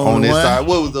wasn't on this side.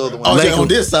 What was the other one? Oh, yeah, on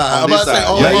this side. On this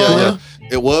side.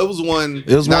 It was one.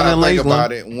 It was one in Lakeland.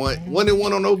 About it. One it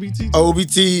went on OBT.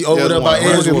 OBT over there by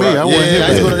Edgewood. Me. I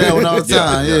used to go to that one all the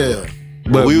time. Yeah.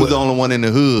 But we was the only one in the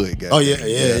hood. Guys. Oh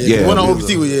yeah. One on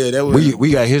OBT was that was.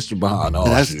 We got history behind all.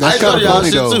 That's kind of funny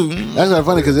though. That's kind of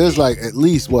funny because there's like at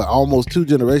least almost 2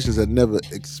 generations that never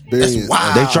experienced.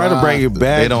 Wow. They try to bring it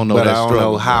back. They don't know but that I don't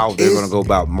struggle. know how they're gonna go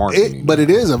about marketing. But it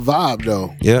is a vibe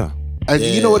though. Yeah. And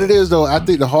you know what it is though? I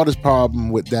think the hardest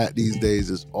problem with that these days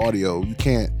is audio. You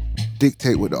can't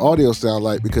dictate what the audio sound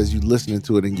like because you listening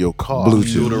to it in your car.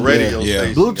 Bluetooth, the radio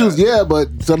station. Bluetooth, but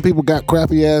some people got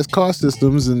crappy ass car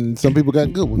systems and some people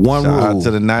got good ones. One Shout rule out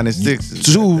to the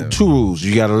 96s. Two rules.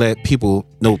 You gotta let people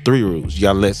know. 3 rules. You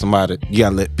gotta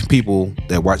let people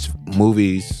that watch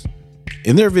movies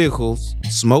in their vehicles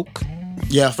smoke.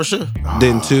 Yeah, for sure.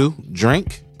 Then 2,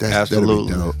 drink.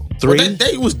 Absolutely. 3. Well,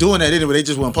 they was doing that anyway. They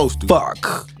just weren't supposed to.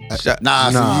 Fuck.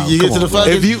 Nah, you get to the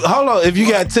fucking. If you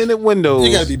got tinted windows,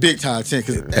 you gotta be big time tent.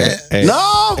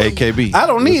 No, AKB. I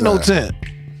don't need no tent.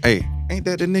 Hey, ain't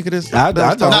that the nigga that's I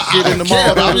don't shit in the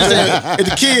care, mall? I'm just saying, if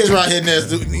the kids right here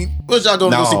next, what y'all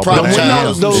gonna go see? Private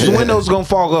channels? Those windows gonna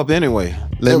fog up anyway.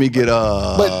 Let me get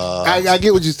But I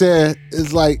get what you said.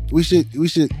 It's like we should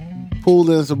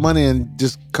pull in some money and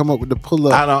just come up with the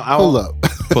pull up.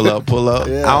 Pull up. Pull up.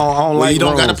 Yeah. I don't like. You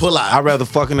don't rules. gotta pull out. I'd rather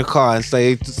fuck in the car and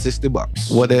save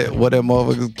 $60. What that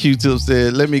motherfucker Q-Tip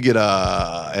said, let me get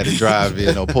at a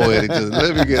drive-in or poetic.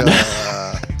 Let me get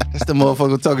that's the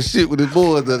motherfucker talking shit with his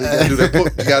boys. You gotta do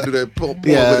that point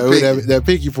with that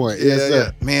pinky point. Yeah, yes,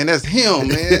 sir. Yeah. Man, that's him,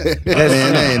 man.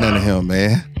 That ain't none of him,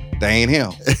 man. That ain't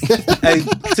him. Hey,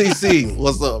 TC,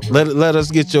 what's up, bro? Let us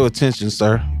get your attention,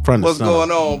 sir. What's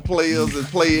going on, players and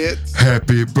playettes?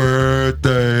 Happy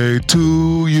birthday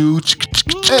to you.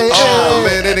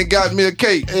 Man, they done got me a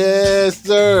cake. Yes,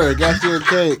 sir. Got you a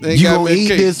cake. You gonna eat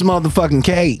this motherfucking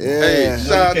cake. Yeah. Hey,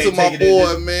 shout out to my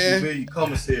boy, man.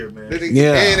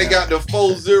 Yeah. And they got the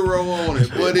 4-0 on it.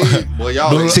 Boy,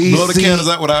 y'all blow the candles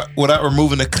out without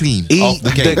removing the cream off the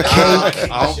cake.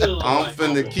 I'm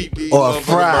finna keep these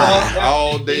fry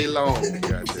all day long.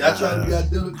 It's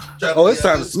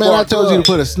time to Man, I told you to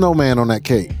put a snowman on that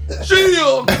cake.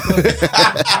 Chill.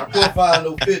 I couldn't find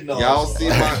no fentanyl. Y'all see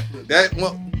that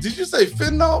one? Did you say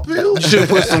fentanyl pills? You should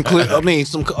put some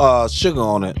sugar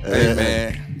on it. Hey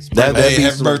man.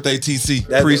 Happy birthday,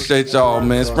 TC. Appreciate y'all,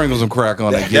 man. Sprinkle some crack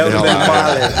on that. Get the hell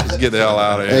out of here. Let's get the hell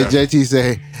out of here. Hey, JT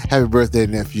say, happy birthday,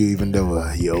 nephew, even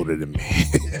though you're older than me.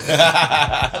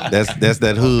 That's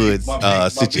that hood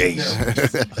situation.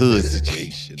 Hood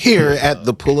situation. Here at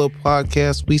the Pull Up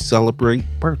Podcast, we celebrate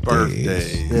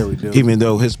birthdays. There we do. Even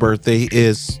though his birthday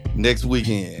is next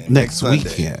weekend. Next Sunday.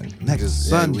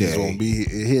 Sunday. We won't be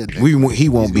here. He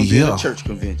won't be here. At a church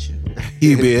convention.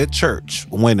 He'll be at church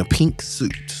wearing a pink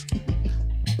suit.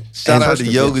 Shout out to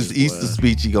Yogi's Easter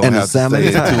speech. He gonna have to say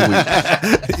in 2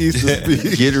 weeks. Easter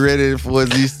speech. Get ready for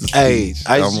his Easter speech. Hey,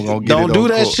 don't do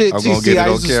that shit, TC. I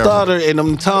used to stutter and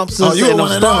them Thompsons and them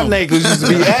Star Niggas used to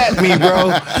be at me, bro.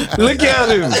 Look at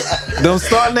him. Them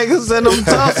Star Niggas and them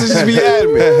Thompsons used to be at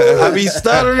me. I be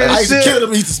stuttering and I used to shit. kill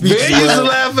them Easter speech. They used to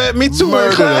laugh at me too.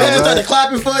 They started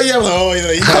clapping for you. I'm like, oh,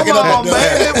 yeah, come on,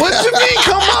 man. What you mean?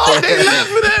 Come on. They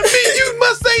laughing at me. You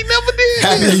must ain't never did.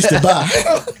 Happy Easter, bye.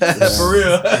 For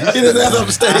real. Get his ass up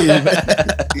the stage, man.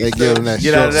 They give him that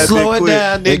Get out of that slow big it quick.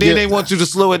 down. Then they want you to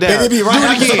slow it down. They be right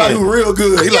after somebody who real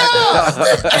good. He like,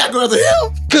 I gotta go after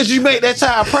him. Cause you make that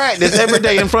child practice every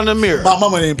day in front of the mirror. My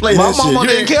mama didn't play My that mama shit.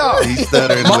 didn't care. He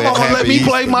stuttered. My mama let me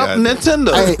play my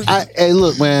Nintendo. Hey,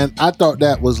 look, man. I thought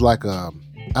that was like a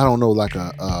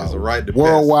right to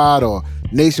worldwide or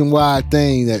nationwide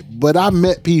thing. But I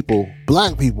met people,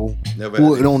 black people,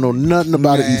 who don't know nothing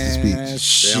about an Easter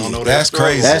speech. They don't know That's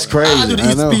crazy. That's crazy. I do the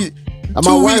Easter speech. My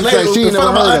 2 wife weeks said later, she in never front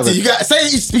of my heard of auntie, it. you got say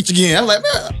Easter speech again. I'm like,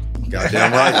 man,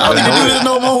 Goddamn right. I don't need to do this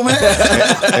no more, man.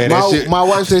 Hey, that shit- My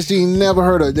wife said she never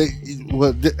heard of it.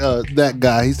 Well, that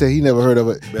guy, he said he never heard of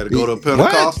it. Better go to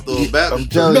Pentecostal Baptist.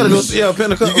 Pentecostal.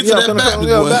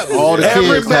 All the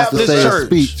Every kids have to Baptist say a church.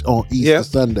 speech on Easter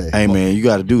Sunday. Hey man, you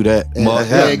got to do that.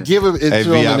 Yeah, give him it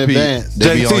to him in advance.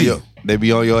 They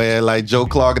be on your ass like Joe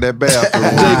Clark in that bathroom. You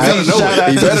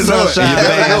better know it.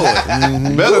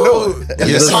 You better know it.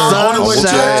 Yes, sunshine,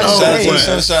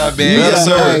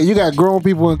 man. You got grown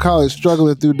people in college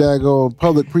struggling through daggone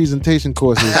public presentation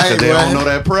courses. Hey, they don't know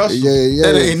that pressure.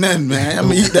 Yeah. That ain't nothing, man. I'm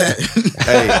gonna eat that.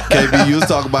 Hey, KB, you was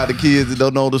talking about the kids that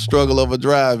don't know the struggle of a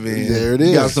drive-in. There it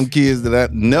You got is. some kids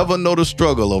that never know the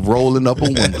struggle of rolling up a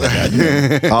window.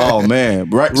 Oh man,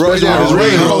 right. Especially when it's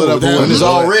raining, roll it up when it's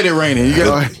already raining. You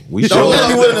got. Don't let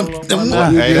me with them ones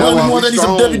that need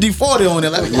some WD-40 on it.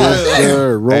 Like,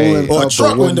 rolling or a up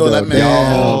truck window. Like, man.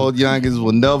 Y'all youngins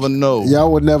will never know.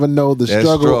 Y'all would never know the That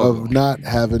struggle struggle. of not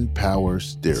having power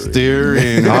steering.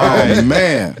 Steering. Oh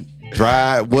man.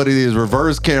 Drive what it is,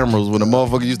 reverse cameras when the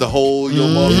motherfucker used to hold your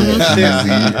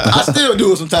motherfucker. I still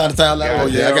do it from time to time. Like, oh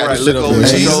yeah, I got this shit look over over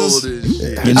here. your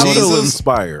I'm still Jesus,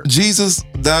 inspired. Jesus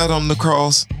died on the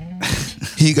cross.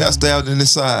 He got stabbed in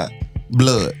his side,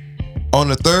 blood. On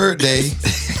the third day,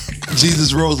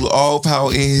 Jesus rose with all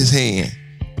power in his hand.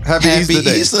 Happy Easter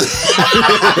Day.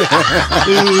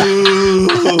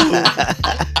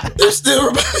 It still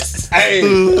remember. Hey,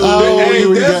 when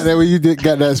you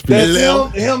got that speech. that's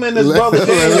him and his brother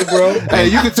Daniel, bro. Hey,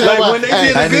 you can tell Like by, when they hey,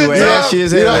 did a good anyway, job. that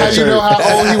shit's you know how in you that know church.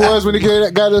 how old he was when he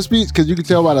got that speech? Because you can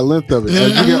tell by the length of it.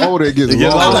 As you get older, it gets I'm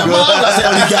longer. like, Mom, that's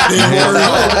how he got there.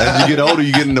 As you get older,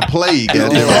 you get in the plague.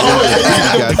 Goddamn, you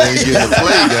get in the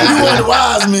plague. You one of the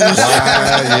wise men.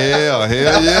 Yeah,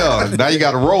 hell yeah. Now you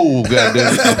got to roll,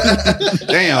 goddamn.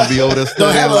 Damn, be over there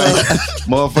studying like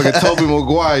motherfucking Tobey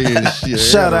Maguire and shit.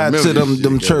 Shout out to Remember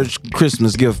them church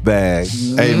Christmas gift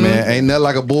bags. Hey man, ain't nothing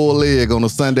like a bull leg on a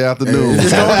Sunday afternoon.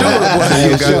 Shout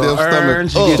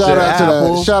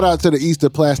out to the Easter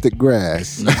plastic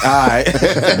grass. All right.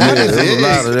 There's a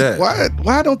lot of that.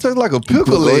 Why don't taste like a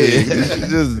pickle egg? It's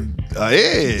just an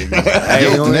egg.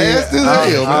 Yo, nasty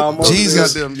as hell, man.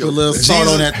 Jesus, Put a little salt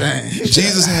on that thing.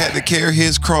 Jesus had to carry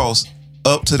his cross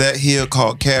up to that hill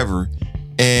called Calvary,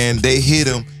 and they hit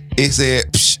him. It said,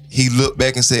 psh, he looked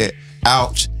back and said,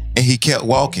 ouch, and he kept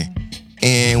walking.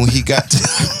 And when he got to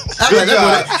Good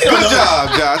job,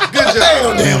 Josh. Good job. Ain't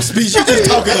no damn speech. You just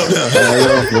talking up there.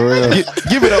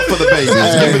 Give it up for the babies.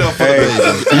 Give it up for the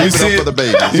babies. Give it up for the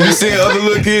babies. You see other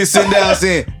little kids sitting down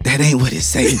saying, "That ain't what it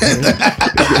say."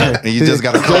 And you just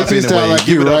got to clap anyway.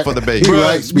 Give it up for the babies.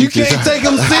 You can't take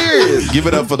him serious. Give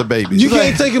it up for the babies. You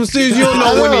can't take him serious. You don't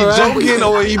know when he's joking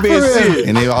or he being serious.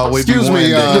 And they always Excuse be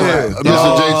me, one Mr.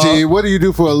 JT. What do you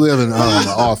do for a living?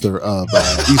 Author of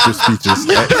Easter speeches.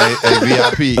 Hey,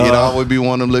 VIP. It always be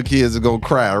one of them little kids that gonna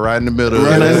cry right in the middle.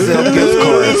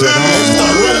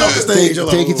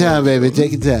 Take your time, baby.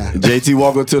 Take your time. JT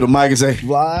walk up to the mic and say,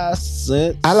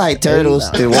 "I like turtles."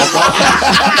 And walk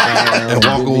off. And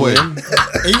walk away.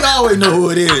 And you always know who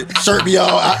it is. Shirt be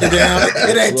all out and down.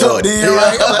 It ain't tucked in,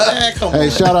 right? I'm like, man, come on. Hey,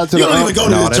 shout out to You don't even go to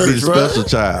the That'd be church, the bro. special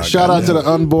child. Shout out to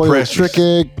the unboiled Precious. trick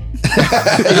egg. You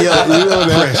know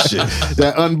that, Precious.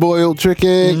 that unboiled trick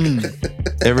egg.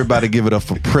 Everybody give it up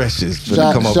for Precious. For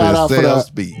Shout, come up shout with out a for sales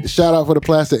the speech. shout out for the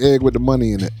plastic egg with the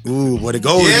money in it. Ooh, what it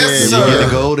goes Yes, in. sir. You get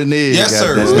a golden egg. Yes,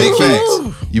 sir. goddamn. Big facts.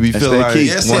 You be That's feeling that like key.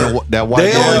 Yes, one sir. of that white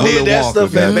They guy, only Willy did that Wonka, stuff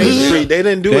at goddamn. Main Street. They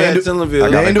didn't do that at Tillmanville. I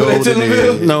got They the ain't do that at golden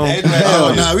Tillmanville? egg. No.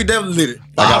 Oh, nah, we definitely did it.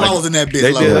 $5 in that bitch.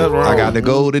 They like, did that wrong. I got the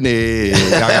golden egg. I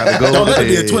got the Don't let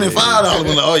golden it egg. be $25. I'm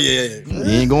like, oh yeah.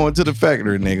 You ain't going to the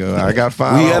factory, nigga. I got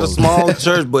 $5. We had a small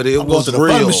church, but it I'm going was to the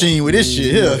real. fun machine with this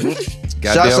shit here.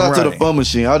 Shouts out to the fun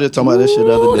machine. I was just talking about that shit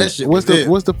the other day. That shit What's was the it.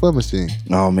 what's the fun machine?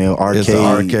 Oh man, arcade. It's an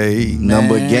arcade.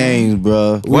 Number games,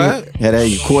 bro. What? Had that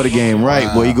quarter game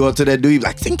right. Boy, you go up to that dude, you be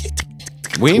like, think it.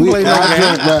 We ain't played no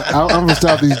game. I'm from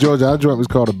Southeast Georgia. Our joint was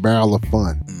called a Barrel of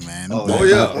Fun. Oh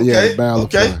yeah. Yeah, Okay. Barrel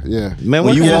Okay. of Fun. Yeah. Man,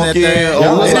 When we you got walk that in, thing. It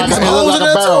looked like a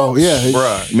barrel. Yeah.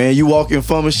 Bruh. man, you walk in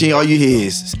fun machine, all you hear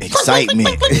is excitement.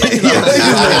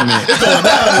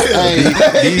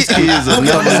 These kids will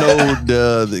never know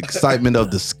the excitement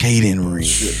of the skating ring.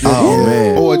 Oh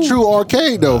man. Or a true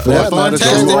arcade though. For that matter.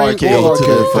 Fantastic. True Arcade.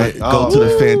 or Go to the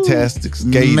fantastic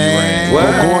skating Man. ring.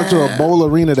 Or going to a bowl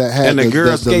arena that had And the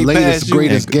girls the skate latest, past you.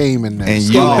 greatest game in there. And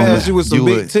Skate past you with some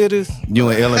big titties. You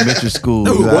in elementary school,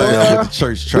 you out there with the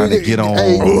church trying to get on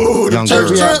Hey, young church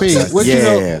girls. VIP, what you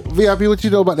know? VIP, what you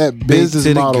know about that business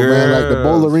titty model, man? Like the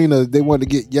girls. bowl arena, they wanted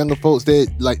to get younger folks. They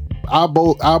like our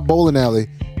bowling alley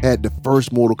had the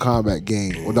first Mortal Kombat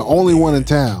game, or the only one in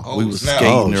town. We was snap.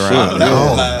 skating Oh, around. shit. That Yeah.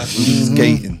 was live. We was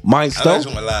skating. Mike I like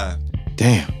Stowe. when live.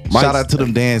 Damn. Shout out to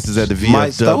them dances at the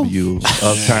Mike VFW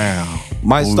uptown.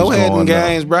 Mike we Stowe was had them growing up.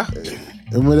 games, bro.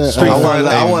 Remember that? Street I Fighter.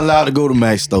 wasn't allowed to go to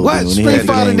Max Stowe. What? then when he Street had the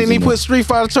Fighter? games Didn't he in put Street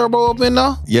Fighter Turbo up in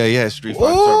there? Yeah, Street Fighter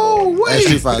Oh, Turbo. That wait.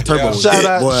 Street Fighter Turbo was Shout it,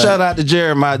 out, boy. shout out to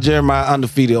Jeremiah. Jeremiah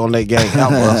undefeated on that game.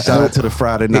 Shout out to the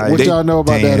Friday night. What y'all know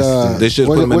about that? They should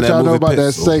put him in what that y'all know movie about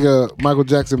Pistol. that Sega Michael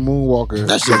Jackson Moonwalker?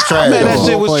 That shit trash. Man, that though.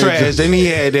 shit was Four-player trash. And he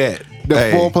had that. The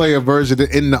Hey. 4-player version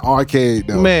in the arcade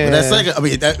though. Man. But that Sega, I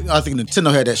mean, I think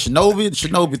Nintendo had that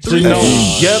Shinobi 3.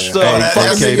 Yes, sir.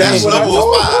 That's what I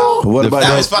was. What about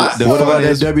That was that? fine. What about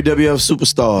that WWF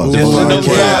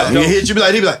Superstars? He hit you be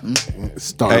like,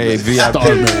 Star Hey, VIP.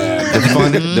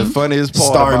 The funniest part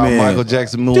about Starman. Michael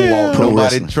Jackson moonwalk, Pro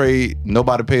nobody wrestling.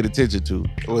 nobody paid attention to.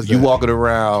 What's You that? walking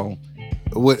around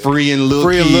What? freeing little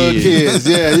Free little kids.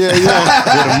 Yeah.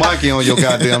 with a monkey on your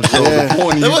goddamn shoulder,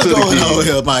 pointing you what's to the going on kids.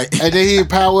 here, Mike? And then he'd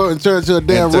power up and turn into a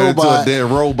damn And turn into robot. a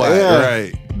damn robot, Yeah.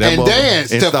 right? And mother-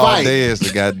 dance and to start fight.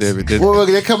 dancing, goddamn it. Well,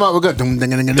 they come out with a Threw a quarter in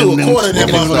that And they start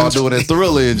motherfucker. doing that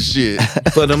Thriller and shit.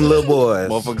 For them little boys.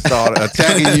 Motherfucker started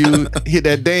attacking you, hit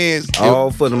that dance.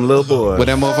 All for them little boys. When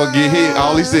that motherfucker get hit,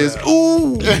 all he says,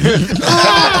 ooh.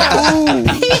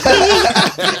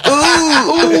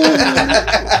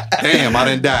 Damn, I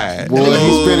done died. Boy,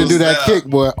 he spin and do that kick,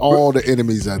 boy. All the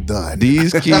enemies are done.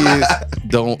 These kids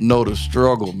don't know the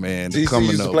struggle, man. TC Coming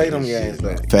used to up play with them this games,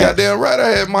 shit. though. Facts. Goddamn right, I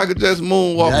had Michael Jackson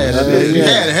moonwalking. You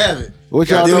had to have it. What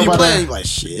y'all Then know you about play, that? like,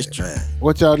 shit, it's trash.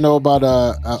 What y'all know about?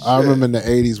 I remember in the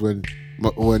 '80s when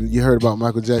you heard about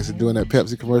Michael Jackson doing that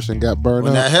Pepsi commercial and got burned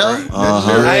When up. that hell?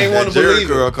 I ain't want to believe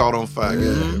girl it. caught on fire.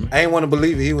 I ain't want to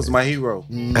believe it. He was my hero.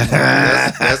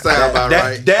 That sound about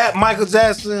right. That Michael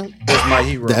Jackson was my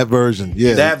hero. That version,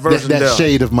 yeah. That version, that though.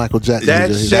 shade of Michael Jackson. That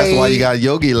was shade- That's why you got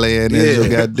Yogi laying in your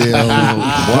goddamn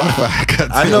Wi-Fi.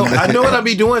 I know what I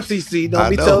be doing, TC. Don't I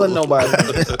be know. telling nobody.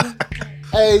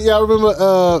 Hey, y'all remember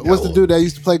what's the dude that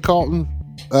used to play Carlton?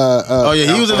 Oh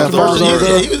yeah, he was in the Alfonso commercial.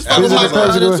 Riddle? He was He was in the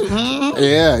fucking commercial.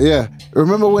 Yeah.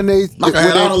 Remember when they Like I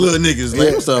had all the little niggas.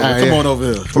 Like, what's up? Come on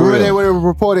over here. Remember they when it was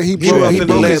reported he broke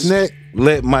his neck.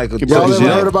 Let Michael. Y'all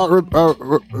ever heard about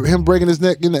him breaking his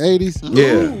neck in the '80s?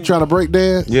 Yeah. Trying to break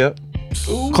dance. Yep.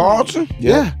 Carlton?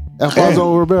 Yeah.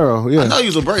 Alfonso Ribeiro. Yeah. I know he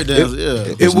was a breakdancer.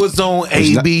 Yeah. It was on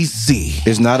ABC.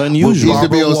 It's not He unusual. used to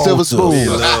be on Silver Spoon.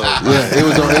 Yeah, it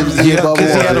was on ABC. Yeah, because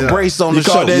he had a brace on the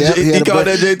show. He called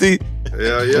that JT?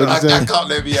 Yeah. I caught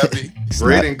that VIP.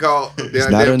 Braden called.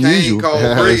 not unusual. Kane called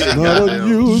Yeah, Braden. it's not goddamn.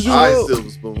 unusual. All right, Silver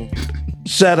Spoon.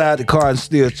 Shout out to Carlton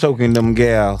still choking them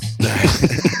gals.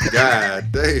 God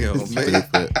damn, man.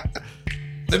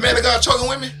 The man that got choking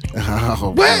women?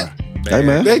 Oh, What? Hey,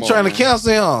 man. They trying to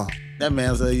cancel him. That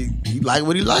man said he like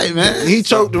what he like, man. He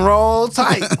choked the wrong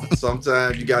type.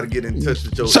 Sometimes you got to get in touch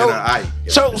with your Choke- inner eye.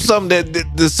 Choke something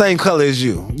that the same color as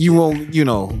you. You won't,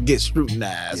 get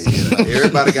scrutinized.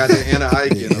 Everybody got their inner eye.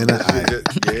 Inner eye. Yeah,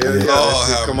 Lord that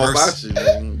shit have come up mercy.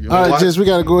 out you. You All right, watch- Jess, we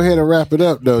got to go ahead and wrap it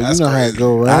up, though. That's you know how crazy. it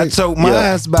go, I right? choked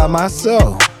mine by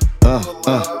myself.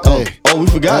 Oh, we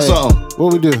forgot something.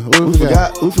 What we do? What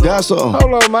We forgot something.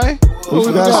 Hold on, man. We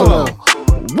forgot something.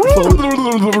 Hold on.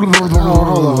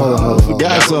 We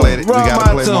forgot something. We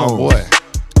gotta play my boy.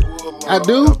 I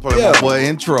do? Play my boy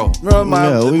intro. Run my,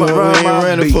 Yeah, we run my ain't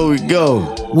ready beat. before we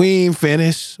go. We ain't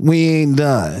finished. We ain't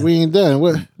done. We ain't done.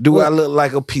 What? Do I look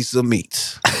like a piece of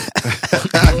meat?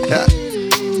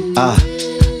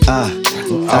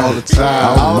 All the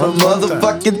time. All the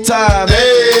motherfucking time.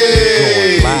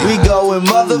 Hey, we going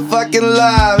motherfucking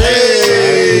live.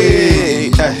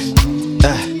 Hey,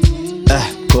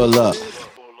 pull up,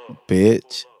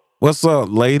 bitch. What's up,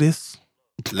 ladies?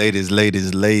 Ladies.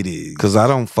 Cause I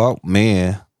don't fuck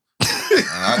men. I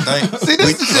think. See,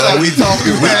 this is shit like we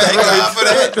talking. We thank God for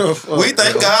that. We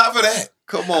thank God for that.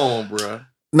 Come on, bro.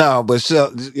 No, but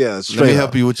straight Let me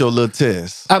help you with your little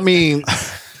test. I mean,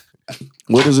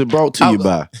 What is it brought to you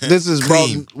by? this is brought.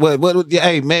 What? Yeah,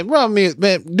 hey, man, run me,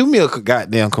 man. Do me a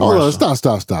goddamn commercial. Hold on.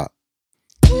 Stop.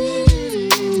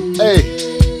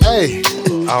 Hey.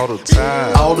 All the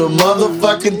time. All the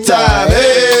motherfucking time.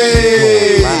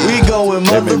 Hey, we going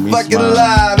That made me motherfucking smile.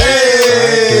 live.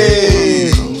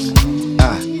 Hey,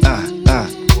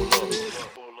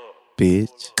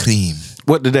 bitch. Cream.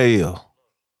 What the day is?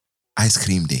 Ice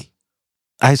cream day.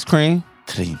 Ice cream?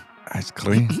 Cream. Ice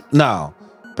cream. No.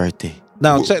 Birthday.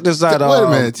 No, check this out. Wait a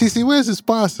minute. TC, where's the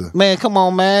sponsor? Man, come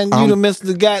on, man. You done missed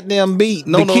the goddamn beat.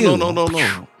 No. The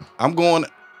cue. I'm going.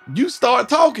 You start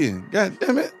talking. God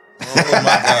damn it. Oh my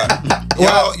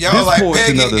God. Y'all This like portion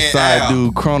Peggy of the and Side Al.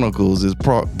 Dude Chronicles is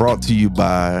brought to you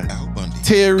by Al Bundy.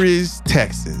 Terry's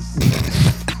Texas.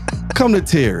 Come to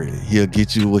Terry. He'll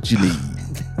get you what you need.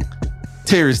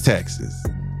 Terry's Texas.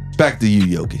 Back to you,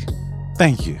 Yogi.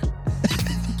 Thank you.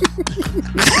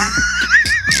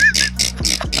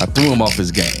 I threw him off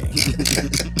his game.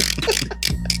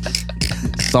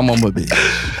 Some of them a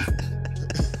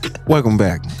bitch. Welcome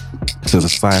back to the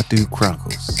Slide Through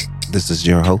Chronicles. This is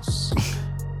your host,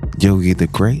 Yogi the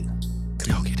Great.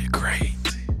 Yogi the Great.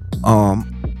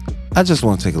 I just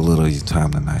want to take a little of your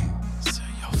time tonight. Say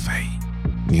your fate.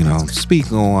 You know,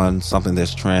 speak on something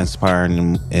that's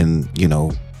transpiring in you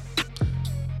know,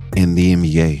 in the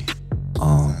NBA.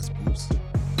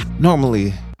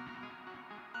 Normally,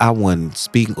 I wouldn't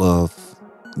speak of,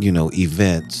 you know,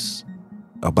 events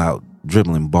about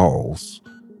dribbling balls.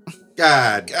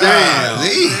 God damn,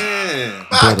 man.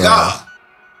 My God.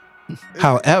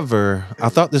 However, I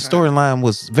thought the storyline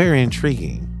was very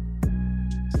intriguing.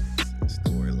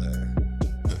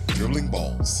 Dribbling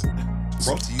balls.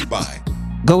 Brought to you by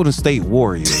Golden State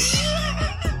Warriors.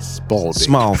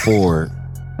 Small forward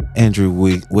Andrew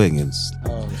Wiggins.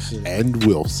 Oh, shit. And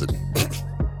Wilson.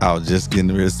 I was just getting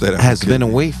ready to say that. Has been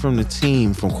away from the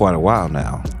team for quite a while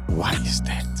now. Why is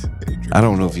that? I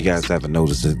don't know if you guys haven't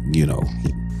noticed it. You know,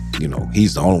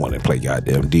 he's the only one that played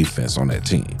goddamn defense on that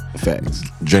team. Facts.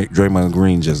 Draymond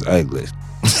Green just ugly.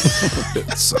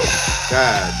 So,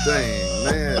 God dang,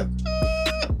 man.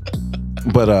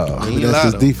 but that's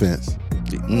his defense.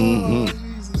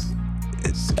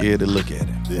 It's scared to look at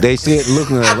him. They said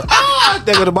looking at him,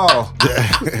 there go the ball.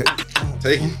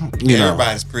 Take it. You know,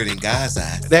 everybody's pretty in God's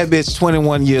eyes. that bitch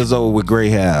 21 years old with gray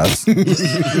hairs. A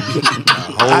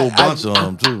whole bunch of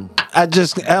them too.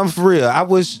 I'm for real. I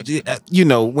wish, you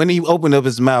know, when he opened up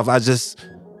his mouth, I just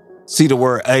see the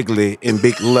word ugly in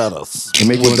big letters. And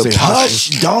make you say, hush,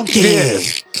 donkey.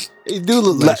 Yes. He do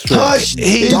look like Hush,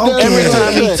 Every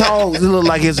time he talks, it look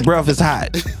like his breath is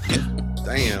hot.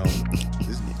 Damn.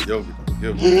 This Yogi.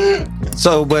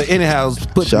 So, but anyhow,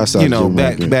 put Shouts out you know to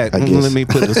back. him, I guess. Let me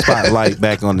put the spotlight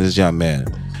back on this young man.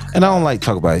 And I don't like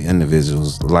talk about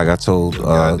individuals. Like I told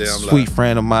a sweet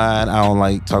friend of mine, I don't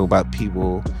like talk about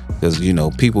people because you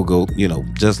know people go, you know,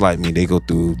 just like me, they go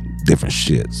through different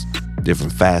shits,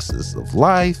 different facets of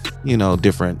life, you know,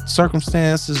 different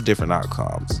circumstances, different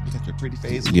outcomes. You got your pretty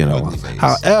face. You know, ugly face.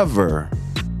 however,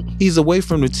 he's away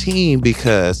from the team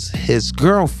because his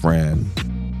girlfriend,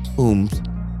 whom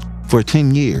for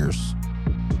 10 years,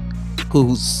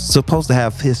 who's supposed to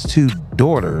have his 2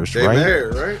 daughters, They right?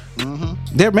 married, right?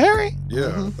 They're married? Yeah,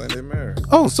 I think they married.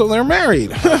 Oh, so they're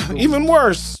married. Even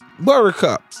worse.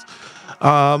 Buttercups.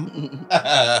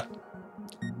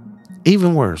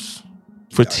 Even worse.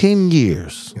 For 10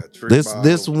 years,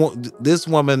 this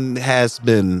woman has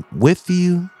been with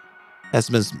you, has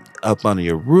been up under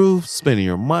your roof, spending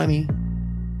your money,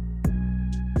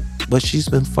 but she's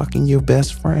been fucking your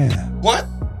best friend. What?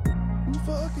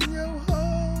 Fucking your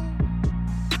hoe.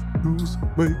 Who's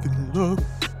making love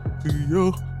to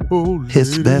your old lady?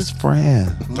 His best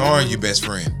friend. Darn you, best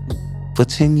friend. For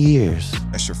 10 years.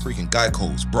 That's your freaking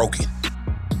Geico's broken.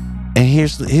 And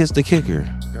here's the kicker.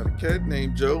 Got a cat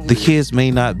named Joe. The kids may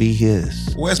not be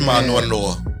his. Where's my Nor?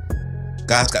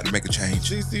 God's got to make a change.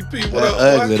 GCP, what up,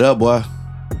 Ugly it up, boy.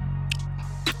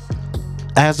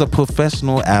 As a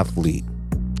professional athlete,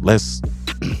 let's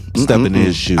step in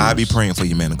his shoes. I'll be praying for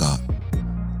you, man of God.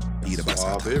 Eat about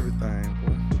Swab everything,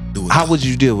 boy. Do it. How would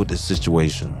you deal with this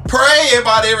situation? Pray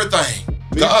about everything.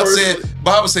 God said,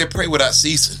 Bible said, pray without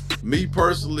ceasing. Me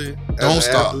personally, as Don't an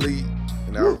stop. athlete,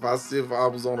 and if I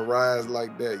was on a rise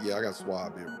like that, yeah, I got to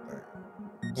swab everything.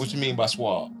 What you mean by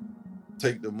swab?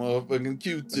 Take the motherfucking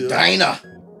Q-tip. Dana.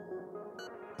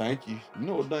 Thank you. You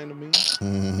know what Dana means?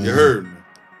 You heard me.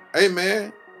 Hey,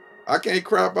 man, I can't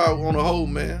crap out on a hoe,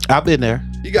 man. I've been there.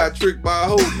 You got tricked by a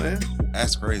hoe, man.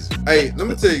 That's crazy. Hey, let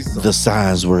me tell you something. The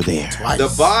signs were there.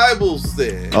 The Bible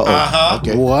said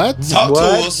Okay. What? Talk to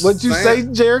us. What'd you say,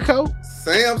 Jericho?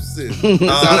 Samson.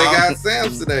 That's how they got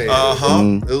Samson at.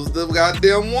 Mm. It was the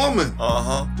goddamn woman.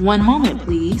 1 moment,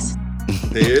 please.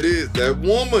 There it is. That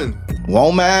woman.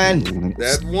 Woman.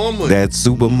 That woman. That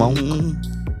super monk.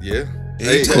 Yeah. He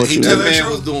Hey, tell that the man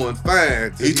truth. was doing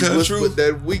fine. He tell the truth. With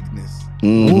that weakness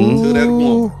Mm-hmm. to that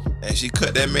woman. And she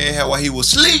cut that man hair while he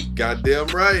was asleep. Goddamn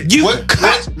right. You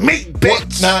cut me,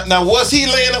 bitch. Now was he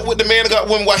laying up with the man of God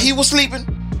while he was sleeping?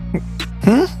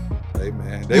 Hey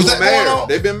man, they Was were that going married. on?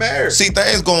 They've been married. See,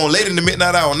 things going late in the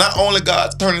midnight hour. Not only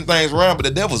God's turning things around, but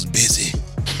the devil's busy.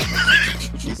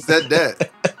 He said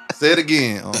that. Say it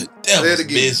again. The Say it devil's again.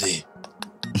 busy.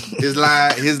 His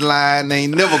line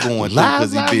ain't never going through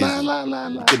because he busy.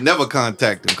 You can never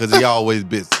contact him because he always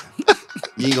busy.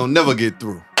 You ain't gonna never get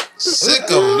through. Sick of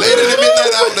him. Late in the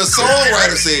midnight hour, the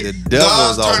songwriter said, The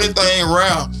devil's God's turning things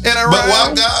around. And But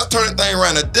while God's turning things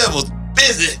around, the devil's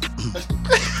busy.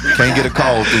 Can't get a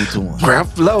call through to him.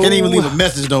 Can't even leave a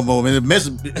message no more, man. The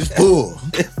message is full.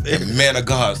 And man of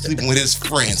God sleeping with his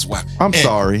friend's wife. I'm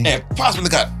sorry. And possibly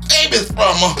got babies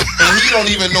from her, and he don't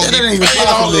even know That ain't he even paying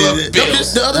all possible. the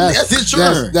bills. That's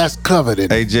insurance. That's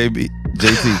coveted. Hey, JT,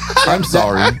 I'm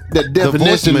sorry. The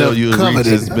definition voicemail of you coveted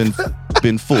reached has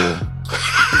been full.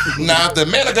 Now, if the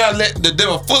man of God let the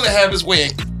devil fully have his way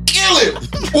and kill him,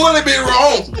 would it be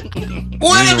wrong?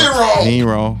 Would it be wrong? He ain't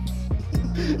wrong.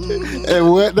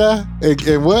 And what now?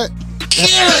 And what?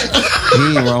 Kill him.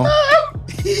 He ain't wrong.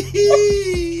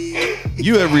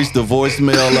 You have reached the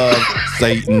voicemail of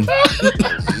Satan.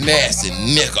 Nasty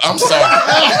nigga. I'm sorry.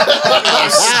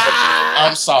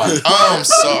 I'm sorry.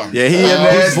 Yeah, he a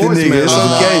nasty nigga. It's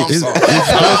okay. His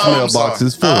voicemail box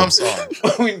is full. I'm sorry.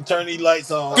 We can turn these lights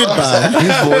on. Goodbye.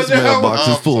 His voicemail box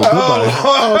is full.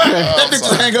 Goodbye. Okay. That bitch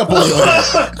just hang up on you.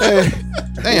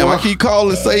 Damn, I keep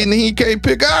calling Satan and he can't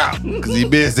pick up because he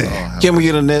busy. Can we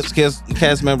get a next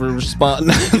cast member to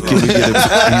respond? He's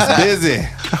busy.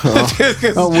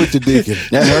 I'm with you, Deacon.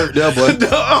 That hurt that boy.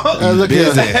 Look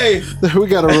here. Hey, We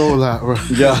got to roll out, bro.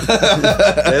 Yeah.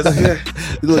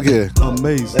 Look here.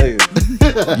 Amazing.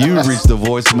 You reached the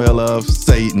voicemail of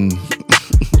Satan.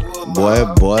 Boy.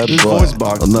 His voice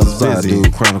box another is side busy.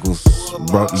 dude Chronicles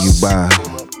brought to you by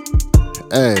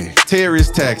Hey.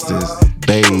 Terry's taxes.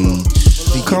 Beige.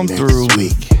 Come through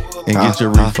and get your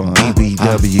refund.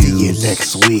 BBW. See you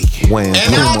next week. When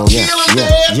And I'll kill him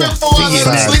dead before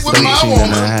I sleep with my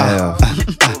woman.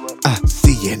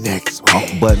 See you next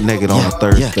week. butt naked on a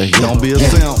Thursday. Don't be a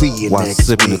simp. While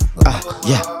sipping it.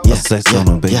 Sex on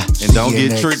a bitch. And don't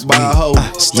get tricked by a hoe.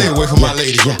 Stay away from my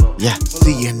lady.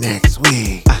 See you next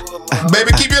week.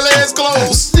 Baby, keep your legs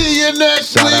closed. See you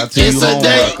next Shout week. out to you, It's a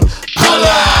day.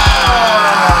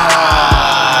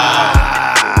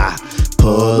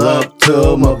 Pull up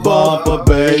to my bumper,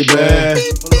 baby.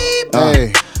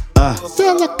 Hey.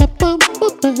 Feel like a bumper,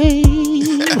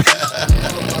 baby.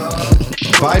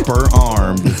 Viper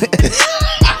armed.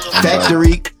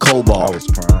 Factory Cobalt. I was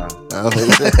crying.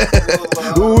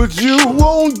 What you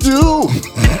won't do.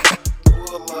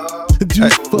 Hey,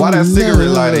 why that cigarette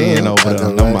lighter in over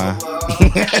there? No mind.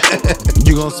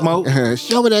 You gonna smoke?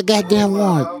 Show me that goddamn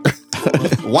one.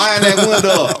 Wind that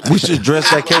window up. We should dress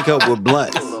that cake up with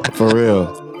blunts. For real.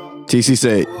 TC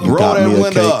said, you Roll got that me a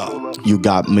window cake. up. You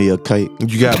got me a cake.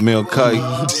 You got me a cake.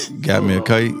 Got me a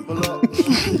cake.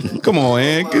 Come on,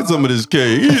 man. Get some of this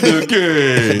cake. Eat the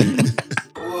cake.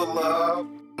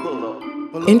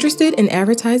 Interested in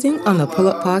advertising on the Pull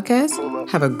Up Podcast?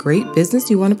 Have a great business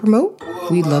you want to promote?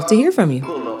 We'd love to hear from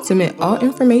you. Submit all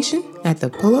information at the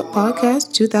Pull Up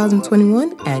Podcast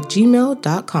 2021 at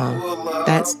gmail.com.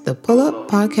 That's the Pull Up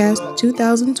Podcast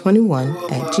 2021 at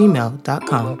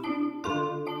gmail.com.